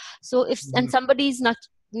nakshatra. So if, and somebody's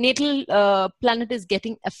natal planet is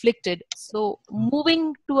getting afflicted, so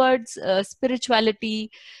moving towards spirituality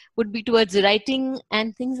would be towards writing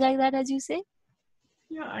and things like that, as you say.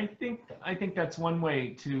 Yeah, I think that's one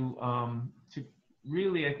way to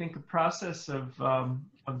really, I think a process of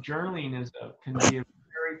journaling can be a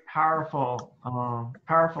very powerful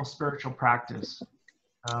spiritual practice.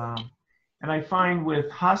 And I find with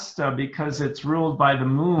Hasta, because it's ruled by the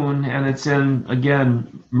moon and it's in,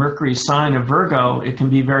 again, Mercury's sign of Virgo, it can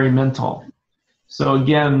be very mental. So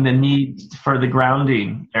again, the need for the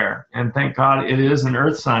grounding there. And thank God it is an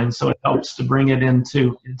earth sign, so it helps to bring it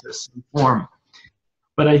into some form.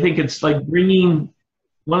 But I think it's like bringing,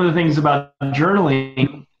 one of the things about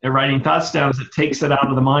journaling and writing thoughts down is it takes it out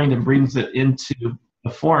of the mind and brings it into the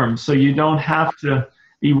form. So you don't have to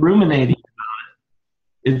be ruminating about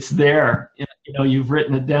it. It's there. You know, you've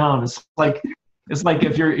written it down. It's like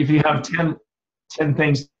if you have 10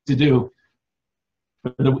 things to do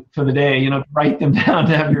for the day, you know, write them down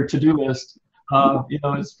to have your to-do list. You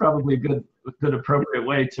know, it's probably a good appropriate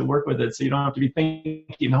way to work with it. So you don't have to be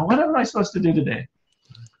thinking, oh, what am I supposed to do today?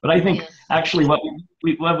 But I think actually what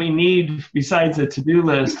we need besides a to-do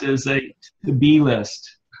list is a to-be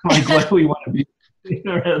list, like what we want to be,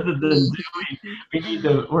 rather than doing. We need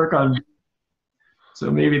to work on. So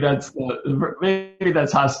maybe that's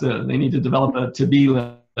Hasta. They need to develop a to-be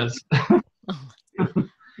list.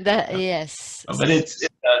 Yes. But it's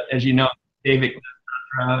as you know, Vedic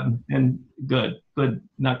and good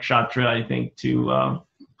nakshatra, I think, to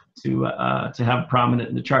have prominent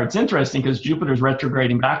in the chart. It's interesting because Jupiter's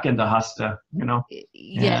retrograding back into Hasta, you know,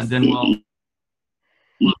 Yes. and then we'll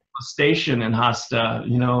station in Hasta,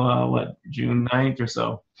 you know, June 9th or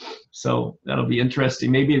so. So that'll be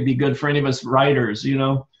interesting. Maybe it'd be good for any of us writers, you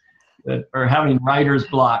know, that are having writer's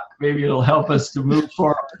block. Maybe it'll help us to move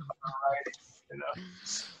forward with our writing, you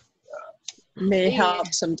know. May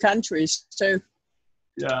help some countries too.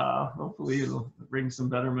 Yeah, hopefully it'll bring some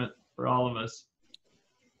betterment for all of us.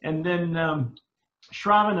 And then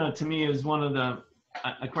Shravana to me is one of the,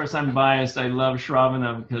 of course I'm biased, I love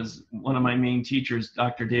Shravana because one of my main teachers,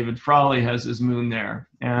 Dr. David Frawley, has his moon there.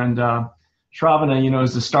 And Shravana, you know,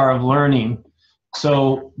 is the star of learning.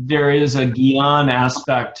 So there is a Gyan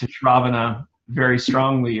aspect to Shravana very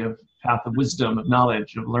strongly, of path of wisdom, of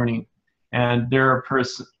knowledge, of learning. And there are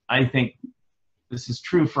I think this is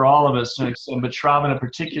true for all of us to an extent, but Shravana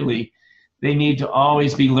particularly, they need to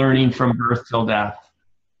always be learning from birth till death.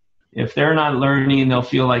 If they're not learning, they'll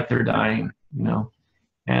feel like they're dying, you know.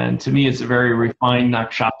 And to me, it's a very refined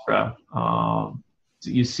nakshatra.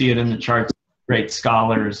 You see it in the charts, great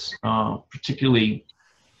scholars, particularly,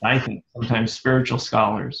 I think, sometimes spiritual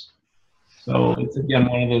scholars. So it's, again,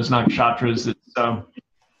 one of those nakshatras that's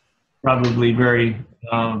probably very,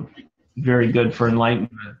 very good for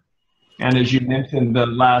enlightenment. And as you mentioned, the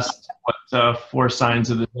last 4 signs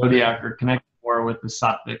of the zodiac are connected more with the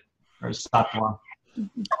sattvic or sattva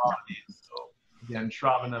qualities. So again,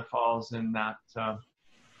 Shravana falls in that last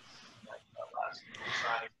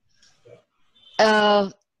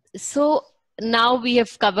sign. So now we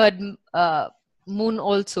have covered moon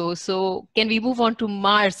also. So can we move on to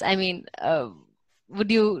Mars? I mean, would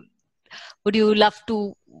you love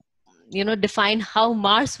to, you know, define how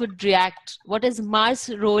Mars would react? What is Mars'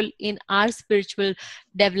 role in our spiritual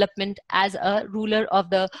development as a ruler of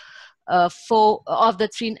the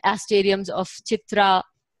 3 asteriums of Chitra,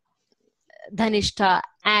 Dhanishta,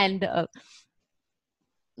 and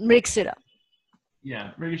Mriksira?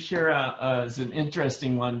 Yeah, Mriksira is an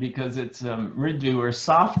interesting one because it's Mridu or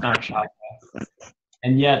soft nakshatra,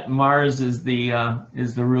 and yet Mars is the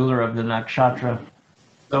ruler of the nakshatra.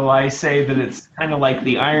 So I say that it's kind of like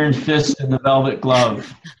the iron fist and the velvet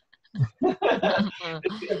glove. They're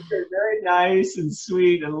very nice and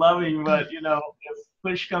sweet and loving, but, you know, if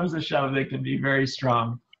push comes to shove, they can be very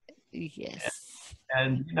strong. Yes.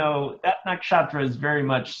 And you know, that nakshatra is very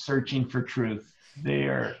much searching for truth. They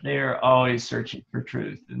are always searching for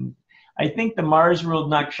truth. And I think the Mars-ruled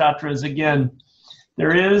nakshatras, again,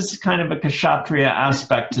 there is kind of a kshatriya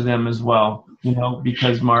aspect to them as well, you know,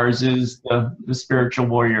 because Mars is the spiritual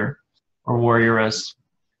warrior or warrioress.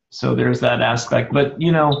 So there's that aspect. But,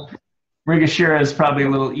 you know, Mrigashira is probably a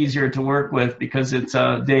little easier to work with because it's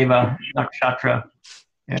a Deva nakshatra.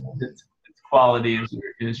 And its quality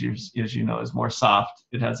is you know, is more soft.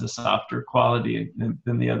 It has a softer quality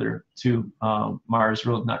than the other 2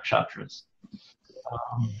 Mars-ruled nakshatras.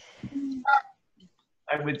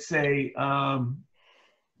 I would say,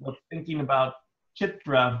 thinking about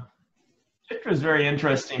Chitra. Chitra is very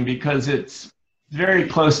interesting because it's very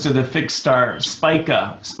close to the fixed star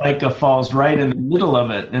Spica. Spica falls right in the middle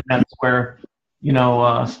of it, and that's where, you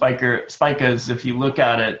know, Spica is, if you look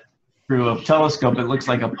at it through a telescope, it looks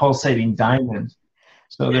like a pulsating diamond.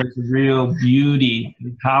 So there's real beauty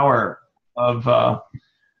and power of,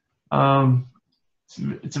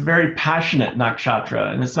 it's a very passionate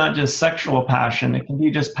nakshatra, and it's not just sexual passion, it can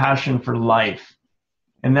be just passion for life.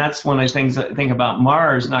 And that's one of the things that I think about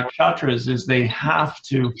Mars nakshatras is they have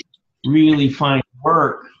to really find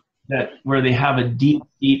work where they have a deep,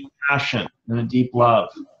 deep passion and a deep love.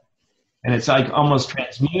 And it's like almost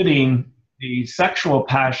transmuting the sexual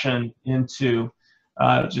passion into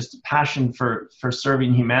just a passion for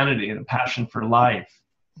serving humanity and a passion for life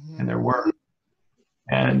and their work.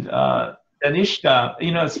 And Dhanishta,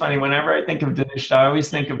 you know, it's funny, whenever I think of Dhanishta, I always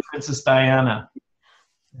think of Princess Diana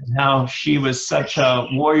and how she was such a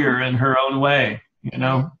warrior in her own way, you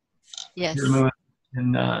know? Yes.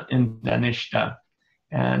 In Dhanishta.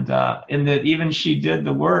 And in that even she did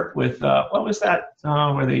the work with, what was that,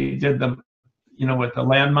 where they did the, you know, with the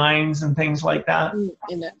landmines and things like that?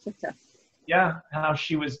 In Africa. Yeah, how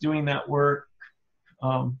she was doing that work,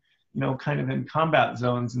 you know, kind of in combat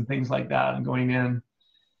zones and things like that, and going in.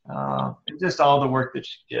 And just all the work that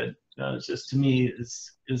she did, just to me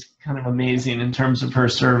is kind of amazing in terms of her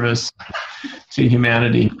service to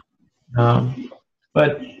humanity.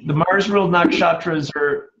 But the Mars ruled nakshatras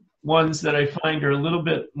are ones that I find are a little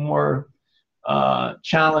bit more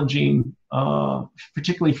challenging,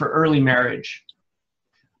 particularly for early marriage.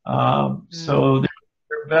 So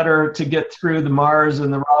they're better to get through the Mars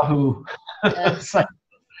and the Rahu.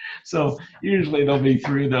 So usually they'll be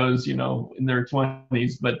through those, you know, in their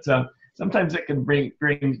 20s. But sometimes it can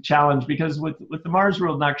bring challenge, because with the Mars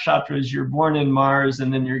ruled nakshatras, you're born in Mars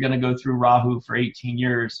and then you're going to go through Rahu for 18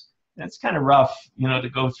 years. And it's kind of rough, you know, to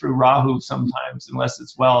go through Rahu sometimes, unless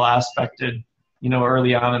it's well aspected, you know,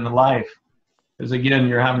 early on in the life. Because again,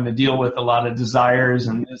 you're having to deal with a lot of desires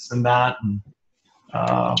and this and that. And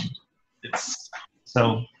it's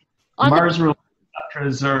so Mars ruled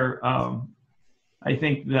nakshatras are, I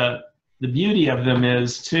think the beauty of them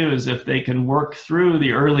is if they can work through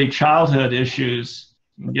the early childhood issues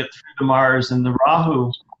and get through the Mars and the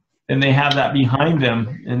Rahu, then they have that behind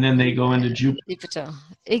them, and then they go into Jupiter.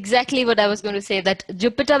 Exactly what I was going to say, that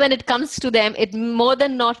Jupiter, when it comes to them, it more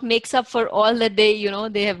than not makes up for all that they, you know,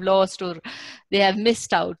 they have lost or they have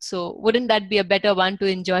missed out. So wouldn't that be a better one to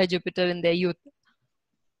enjoy Jupiter in their youth?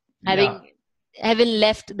 Having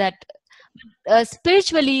left that.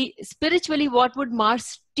 Spiritually, what would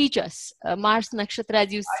Mars teach us? Mars nakshatra,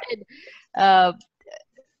 as you said,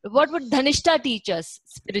 what would Dhanishta teach us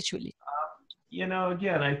spiritually? You know,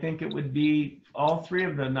 again, I think it would be all three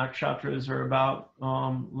of the nakshatras are about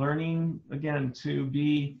learning, again, to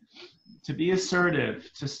be assertive,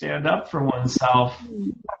 to stand up for oneself,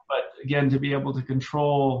 but again, to be able to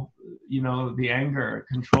control, you know, the anger,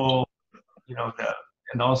 control, you know,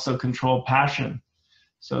 and also control passion,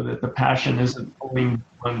 so that the passion isn't pulling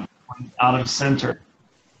one out of center.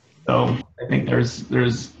 So I think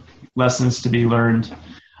there's lessons to be learned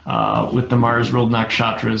with the Mars ruled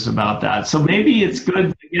nakshatras about that. So maybe it's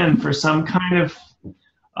good, again, for some kind of,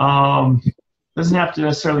 doesn't have to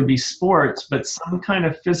necessarily be sports, but some kind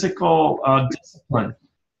of physical discipline.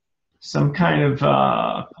 Some kind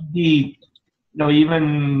of, you know,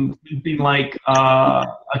 even something like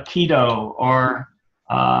Aikido, or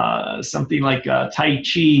something like Tai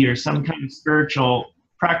Chi, or some kind of spiritual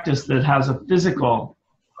practice that has a physical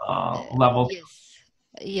level.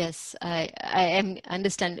 Yes, I am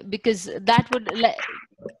understand, because that would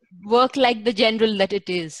work like the general that it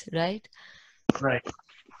is, right? Right.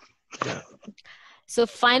 Yeah. So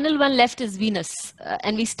final one left is Venus,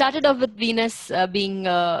 and we started off with Venus being,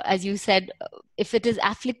 as you said, if it is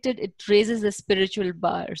afflicted, it raises the spiritual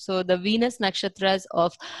bar. So the Venus nakshatras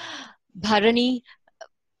of Bharani,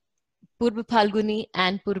 purva-phalguni,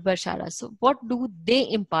 and purva-shara. So what do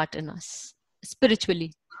they impart in us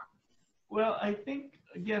spiritually? Well, I think,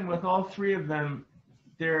 again, with all three of them,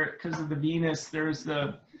 because of the Venus, there's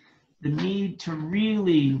the need to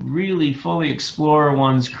really, really fully explore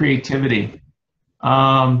one's creativity.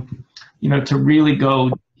 You know, to really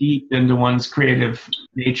go deep into one's creative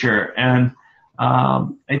nature. And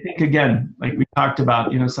I think, again, like we talked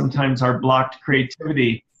about, you know, sometimes our blocked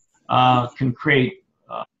creativity can create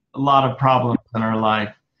a lot of problems in our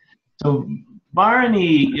life. So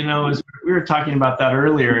Bharani, you know, as we were talking about that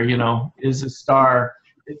earlier, you know, is a star.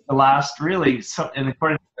 It's the last, really, and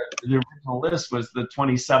according to the original list, was the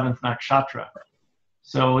 27th nakshatra.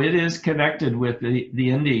 So it is connected with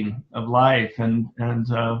the ending of life, and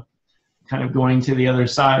kind of going to the other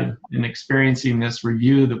side and experiencing this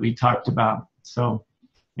review that we talked about. So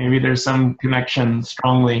maybe there's some connection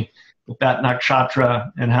strongly with that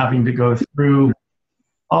nakshatra and having to go through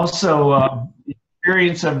also the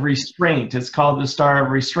experience of restraint. It's called the star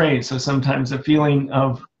of restraint. So sometimes a feeling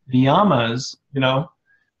of the yamas,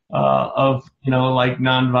 like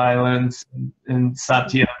nonviolence and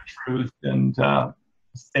satya, truth, and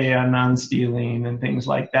steya, non-stealing, and things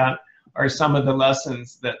like that are some of the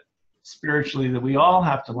lessons that spiritually that we all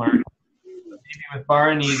have to learn. Maybe with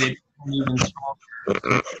Bharani, they become even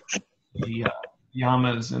stronger, the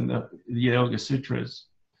yamas and the Yoga Sutras.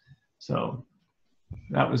 So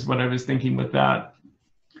that was what I was thinking with that.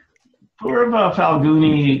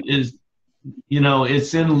 Purva-phalguni is,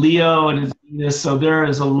 it's in Leo and it's in this, so there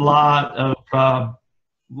is a lot of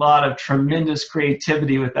tremendous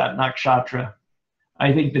creativity with that nakshatra.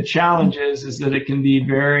 I think the challenge is that it can be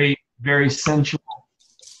very, very sensual,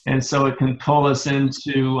 and so it can pull us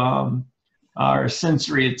into our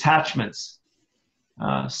sensory attachments.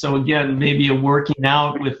 So again, maybe a working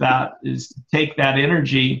out with that is to take that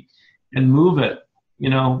energy and move it,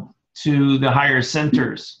 to the higher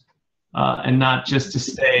centers, and not just to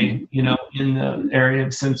stay, in the area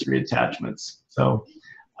of sensory attachments. So,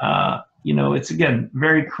 it's again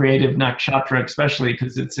very creative nakshatra, especially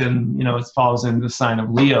because it's in, it falls in the sign of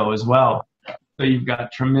Leo as well. So you've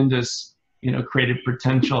got tremendous, creative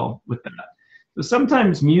potential with that. So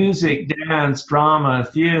sometimes music, dance, drama,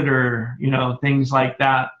 theater, things like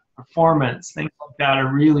that, performance, things like that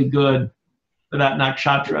are really good for that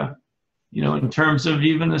nakshatra, in terms of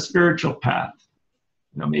even the spiritual path,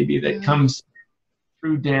 maybe that comes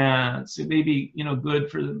through dance. It may be,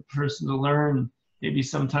 good for the person to learn maybe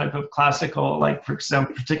some type of classical, like for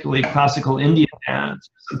example, particularly classical Indian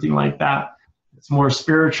dance, or something like that. It's more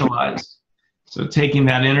spiritualized. So taking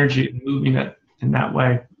that energy and moving it in that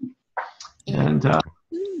way. And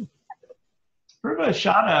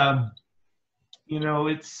Purva-shada,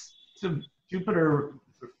 it's a Jupiter,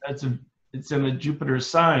 it's in a Jupiter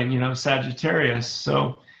sign, Sagittarius.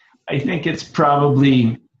 So I think it's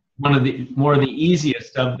probably one of the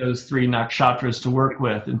easiest of those three nakshatras to work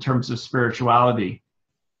with in terms of spirituality,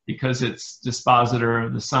 because its dispositor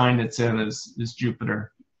of the sign it's in is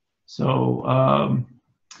Jupiter. So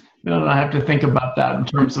I have to think about that in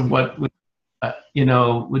terms of what would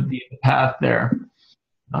be the path there.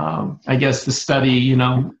 I guess the study,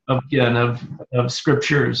 of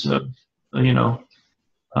scriptures, of the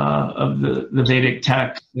Vedic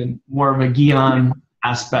text, and more of a Gyan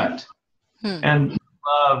aspect. And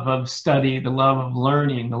love of study, the love of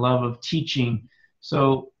learning, the love of teaching.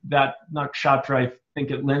 So that nakshatra, I think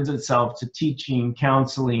it lends itself to teaching,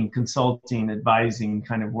 counseling, consulting, advising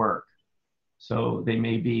kind of work. So they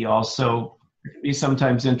may be also,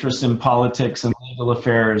 sometimes interest in politics and legal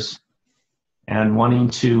affairs, and wanting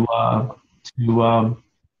to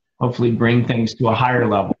hopefully bring things to a higher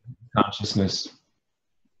level of consciousness.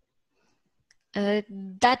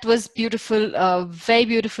 That was beautiful, very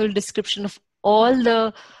beautiful description of all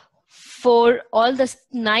the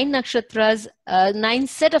nine nakshatras, 9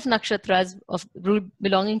 set of nakshatras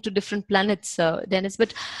belonging to different planets, Dennis.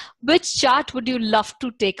 But which chart would you love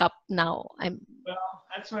to take up now? Well,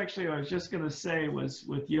 that's actually what I was just going to say, was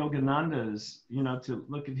with Yogananda's, to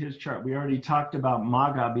look at his chart. We already talked about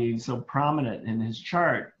Magha being so prominent in his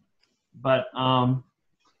chart, but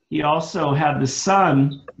he also had the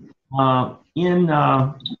sun in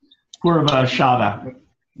Purva-shada,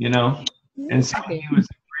 and so he was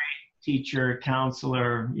a great teacher,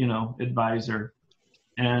 counselor, advisor.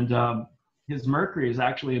 And his Mercury is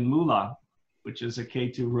actually in Mula, which is a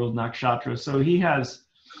Ketu ruled nakshatra. So he has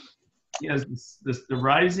the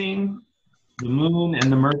rising, the moon,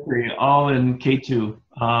 and the Mercury all in Ketu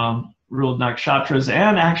ruled nakshatras,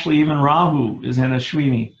 and actually even Rahu is in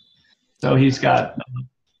Ashwini. So he's got,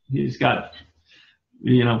 if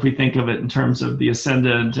we think of it in terms of the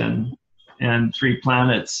ascendant and 3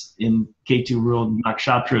 planets in Ketu ruled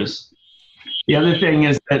nakshatras. The other thing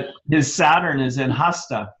is that his Saturn is in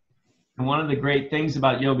Hasta. And one of the great things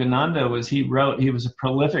about Yogananda was he was a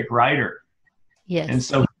prolific writer. Yes. And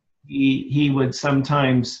so he would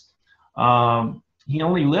sometimes, he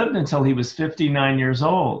only lived until he was 59 years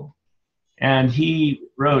old. And he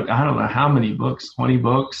wrote, I don't know how many books, 20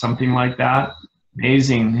 books, something like that.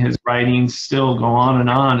 Amazing. His writings still go on and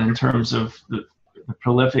on in terms of the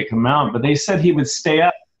prolific amount. But they said he would stay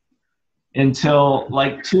up until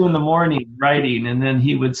like 2 in the morning writing, and then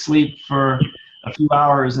he would sleep for a few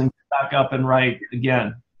hours and get back up and write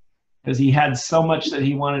again, because he had so much that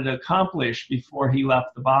he wanted to accomplish before he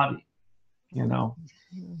left the body, So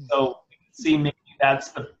you can see maybe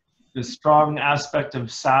that's this strong aspect of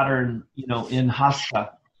Saturn, you know, in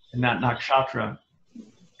Hasta, in that nakshatra.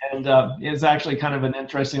 And it's actually kind of an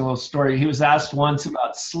interesting little story. He was asked once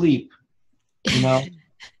about sleep, you know,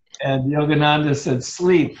 and Yogananda said,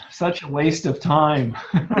 "Sleep, such a waste of time."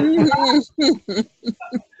 Of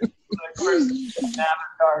course, an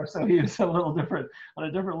avatar, so he was a little different, on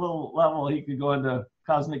a different little level. He could go into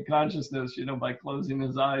cosmic consciousness, you know, by closing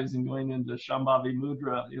his eyes and going into Shambhavi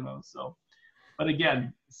Mudra, you know. So, but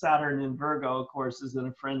again, Saturn in Virgo, of course, is in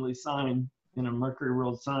a friendly sign, in a Mercury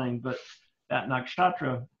ruled sign. But that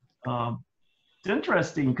nakshatra, it's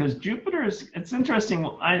interesting because Jupiter's, it's interesting.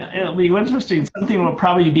 It'll be interesting. Something will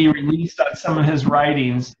probably be released on some of his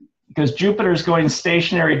writings because Jupiter's going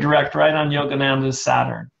stationary direct right on Yogananda's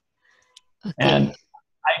Saturn. Okay. And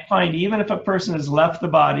I find even if a person has left the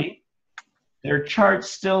body, their chart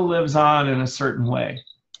still lives on in a certain way.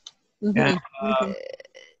 And,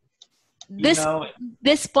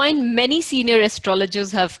 this point, many senior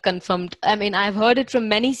astrologers have confirmed. I mean, I've heard it from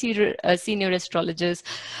many senior astrologers.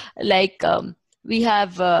 Like we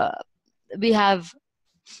have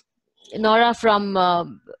Nora from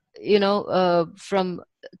from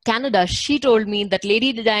Canada. She told me that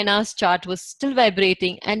Lady Diana's chart was still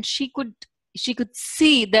vibrating, and she could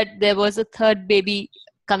see that there was a third baby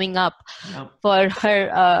coming up for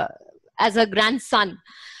her as a grandson.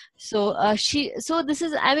 So so this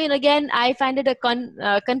is, I mean, again, I find it a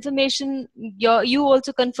confirmation. You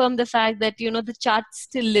also confirm the fact that, you know, the chart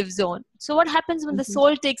still lives on. So what happens when the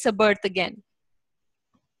soul takes a birth again?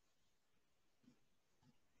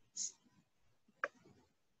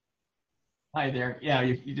 Hi there. Yeah,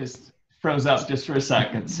 you just froze up just for a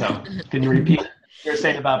second. So can you repeat what you're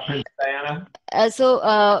saying about Princess Diana? As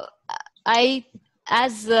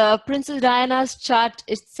Princess Diana's chart,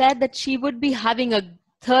 it said that she would be having a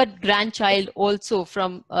third grandchild also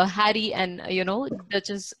from Harry and, you know,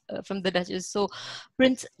 Duchess, from the Duchess. So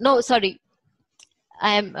I'm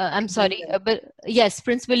sorry, but yes,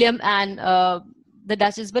 Prince William and the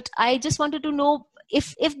Duchess. But I just wanted to know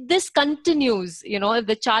if this continues, you know, if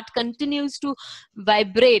the chart continues to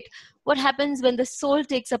vibrate, what happens when the soul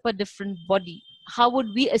takes up a different body? How would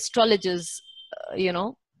we astrologers, you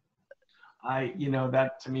know?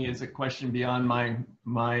 That to me is a question beyond my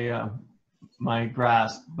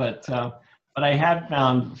grasp, but I had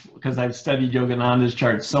found, because I've studied Yogananda's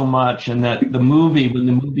chart so much, and that when the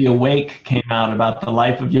movie Awake came out about the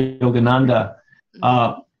life of Yogananda,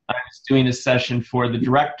 I was doing a session for the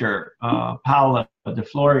director, Paola de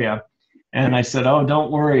Floria, and I said, "Oh,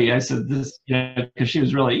 don't worry." I said this, because she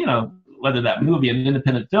was really, whether that movie, an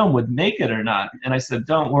independent film, would make it or not. And I said,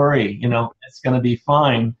 "Don't worry, it's going to be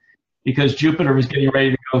fine," because Jupiter was getting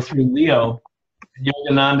ready to go through Leo.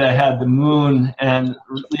 Yogananda had the moon and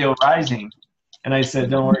Leo rising. And I said,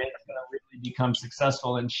 "Don't worry, it's going to really become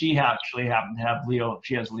successful." And she actually happened to have Leo.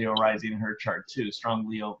 She has Leo rising in her chart too, strong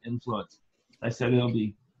Leo influence. I said, "It'll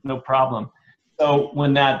be no problem." So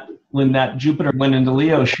when that Jupiter went into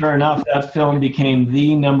Leo, sure enough, that film became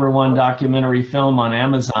the #1 documentary film on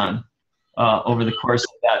Amazon over the course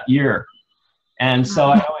of that year. And so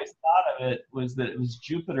I always thought of it was that it was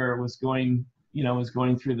Jupiter was going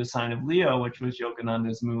through the sign of Leo, which was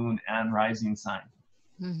Yogananda's moon and rising sign.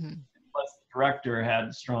 Mm-hmm. Plus the director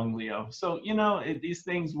had strong Leo. So, these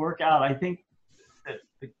things work out. I think that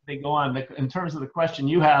they go on. In terms of the question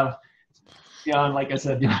you have, beyond, like I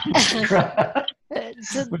said,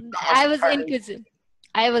 so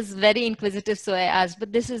I was very inquisitive, so I asked.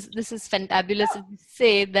 But this is fantabulous to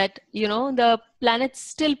say that, the planets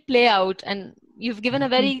still play out, and you've given a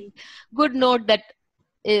very good note that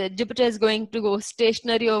Jupiter is going to go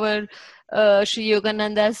stationary over Sri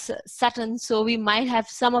Yogananda's Saturn, so we might have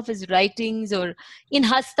some of his writings, or in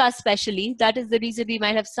Hasta especially, that is the reason we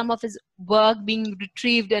might have some of his work being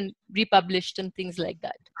retrieved and republished and things like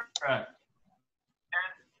that. Right.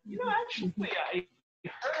 And, actually, I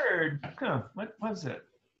heard, what was it?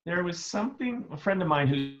 There was something, a friend of mine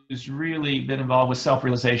who's really been involved with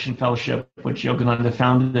Self-Realization Fellowship, which Yogananda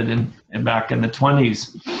founded back in the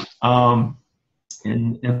 20s.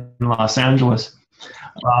 In Los Angeles,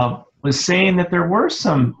 was saying that there were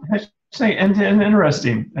some, and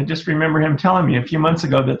interesting, I just remember him telling me a few months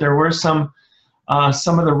ago that there were some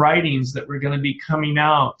of the writings that were going to be coming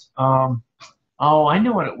out. I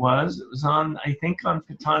know what it was. It was I think on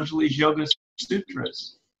Patanjali's Yoga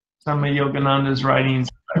Sutras, some of Yogananda's writings,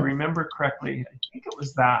 if I remember correctly. I think it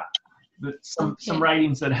was that some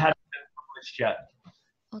writings that hadn't been published yet,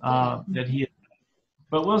 that he had.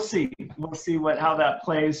 But we'll see. We'll see how that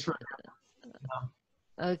plays for.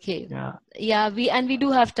 Okay. Yeah. Yeah, we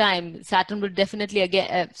do have time. Saturn would definitely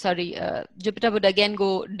again, Jupiter would again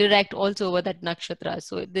go direct also over that nakshatra.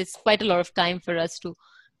 So there's quite a lot of time for us to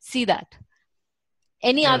see that.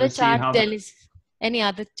 Any Yeah, other to see chart, how Dennis? Any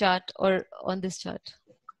other chart or on this chart?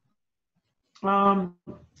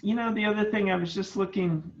 You know, the other thing, I was just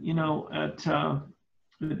looking, you know, at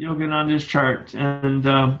Yogananda's chart,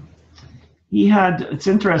 and he had, it's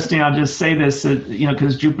interesting, I'll just say this, you know,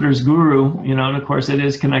 because Jupiter's guru, you know, and of course it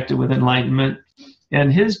is connected with enlightenment,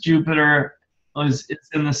 and his Jupiter it's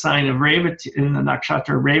in the sign of Revati, in the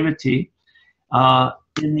nakshatra Revati,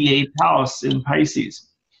 in the 8th house in Pisces.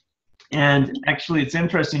 And actually it's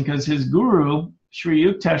interesting because his guru, Sri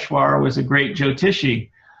Yukteswar, was a great Jyotishi.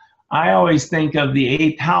 I always think of the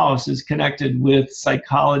 8th house as connected with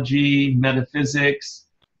psychology, metaphysics,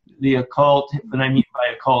 the occult, what I mean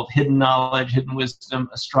by occult, hidden knowledge, hidden wisdom,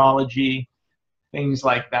 astrology, things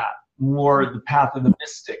like that, more the path of the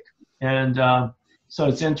mystic. And so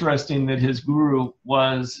it's interesting that his guru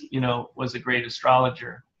was, you know, was a great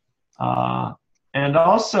astrologer. And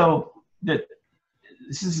also that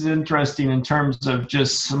this is interesting in terms of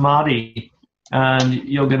just samadhi and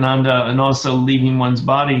Yogananda, and also leaving one's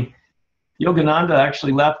body. Yogananda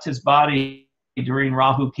actually left his body during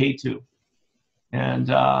Rahu Ketu,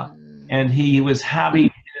 and he was having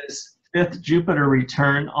his 5th Jupiter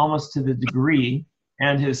return almost to the degree,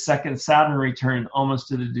 and his 2nd Saturn return almost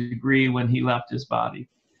to the degree when he left his body.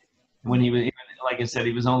 When he was, like I said,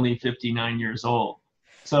 he was only 59 years old.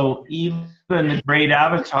 So even the great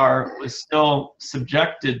avatar was still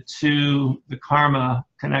subjected to the karma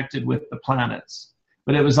connected with the planets,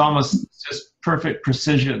 but it was almost just perfect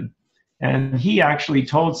precision. And he actually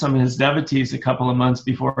told some of his devotees a couple of months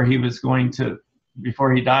before he was going to,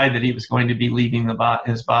 before he died, that he was going to be leaving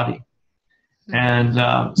his body. And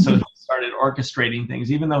so he started orchestrating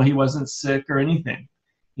things, even though he wasn't sick or anything.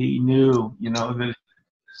 He knew, you know, that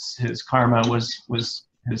his karma was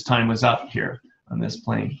his time was up here on this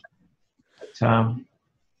plane. But,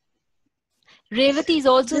 Revati is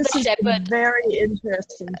also this the is shepherd. very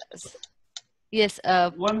interesting. Yes.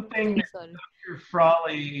 one thing that Dr.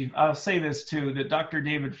 Frawley, I'll say this too, that Dr.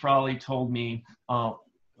 David Frawley told me, I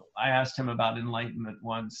asked him about enlightenment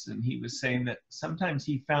once, and he was saying that sometimes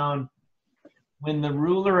he found when the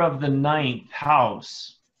ruler of the 9th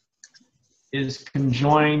house is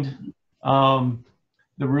conjoined the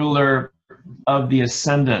ruler of the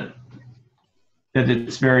ascendant, that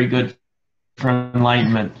it's very good for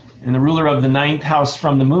enlightenment. And the ruler of the 9th house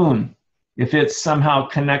from the moon, if it's somehow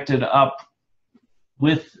connected up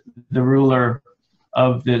with the ruler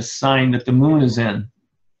of this sign that the moon is in,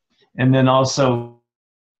 and then also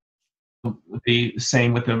the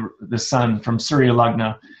same with the sun from Surya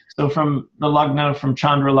Lagna. So from the Lagna, from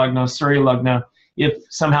Chandra Lagna, Surya Lagna, if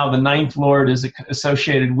somehow the 9th lord is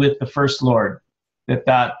associated with the 1st lord,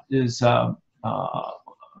 that is a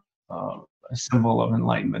symbol of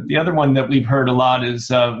enlightenment. The other one that we've heard a lot is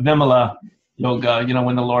Vimala Yoga, you know,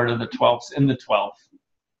 when the lord of the 12th in the 12th,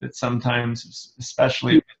 that sometimes,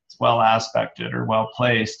 especially if it's well aspected or well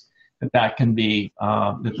placed, that can be,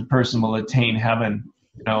 that the person will attain heaven,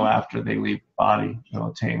 you know, after they leave the body, they'll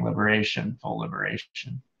attain liberation, full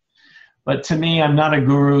liberation. But to me, I'm not a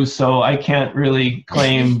guru, so I can't really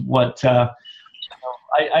claim what,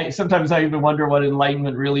 I sometimes I even wonder what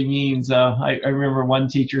enlightenment really means. I remember one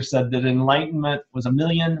teacher said that enlightenment was a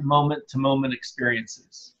million moment-to-moment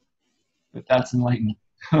experiences. But that's enlightenment.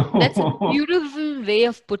 That's a beautiful way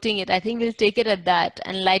of putting it. I think we'll take it at that.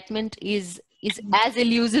 Enlightenment is as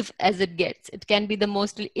elusive as it gets. It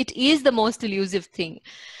is the most elusive thing.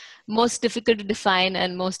 Most difficult to define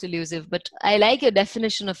and most elusive. But I like your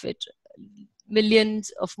definition of it.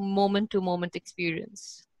 Millions of moment-to-moment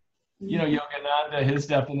experience. You know, Yogananda, his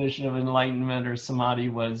definition of enlightenment or samadhi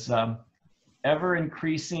was ever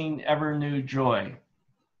increasing, ever new joy.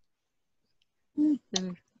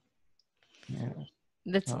 Yeah.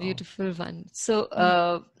 That's a beautiful one.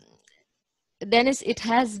 So, Dennis, it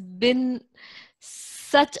has been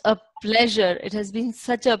such a pleasure. It has been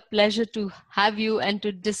such a pleasure to have you and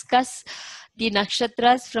to discuss the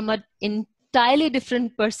nakshatras from an entirely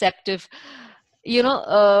different perspective. You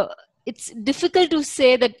know, it's difficult to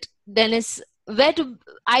say that, Dennis,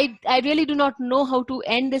 I really do not know how to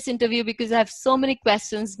end this interview because I have so many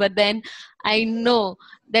questions, but then I know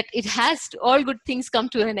that it has to, all good things come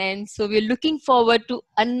to an end. So we're looking forward to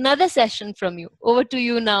another session from you. Over to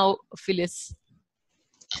you now, Phyllis.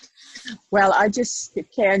 Well, I just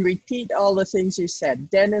can repeat all the things you said.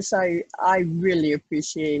 Dennis, I really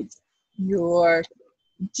appreciate your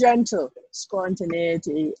gentle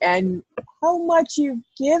spontaneity and how much you've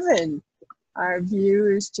given our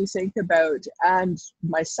viewers to think about, and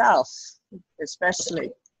myself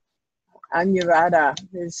especially. Anuradha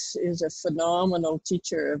is a phenomenal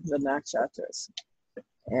teacher of the nakshatras.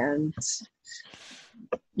 And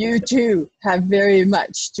you too have very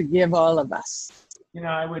much to give all of us. You know,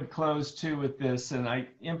 I would close too with this, and I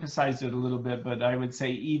emphasized it a little bit, but I would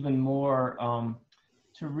say even more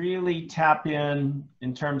to really tap in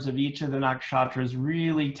terms of each of the nakshatras,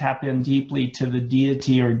 really tap in deeply to the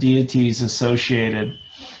deity or deities associated,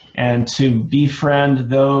 and to befriend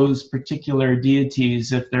those particular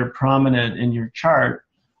deities if they're prominent in your chart,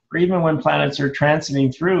 or even when planets are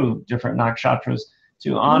transiting through different nakshatras,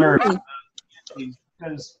 to honor those deities,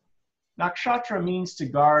 because nakshatra means to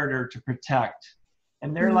guard or to protect,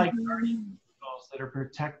 and they're like guardian angels that are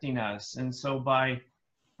protecting us. And so by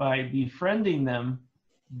befriending them,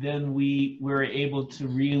 then we're able to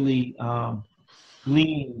really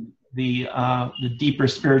glean the deeper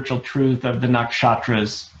spiritual truth of the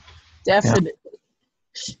nakshatras. Definitely.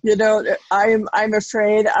 Yeah. You know, I'm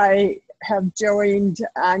afraid I have joined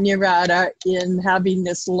Anuradha in having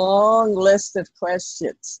this long list of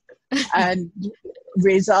questions and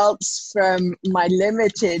results from my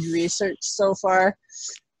limited research so far,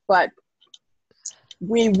 but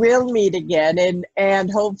we will meet again,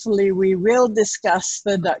 and hopefully we will discuss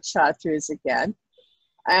the nakshatras again.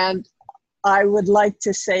 And I would like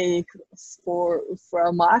to say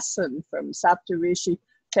from us and from Saptarishi,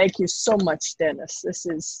 thank you so much, Dennis. This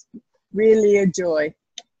is really a joy,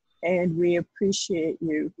 and we appreciate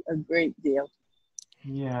you a great deal.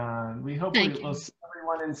 Yeah, we hope we'll see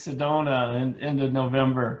everyone in Sedona in end of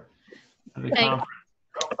November at the conference.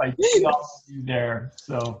 I hope I see all of you there.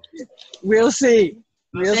 So we'll see.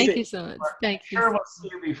 Thank you so much. Thank you. Sure, we'll see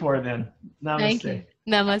you before then. Namaste. Thank you.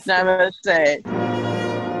 Namaste. Namaste.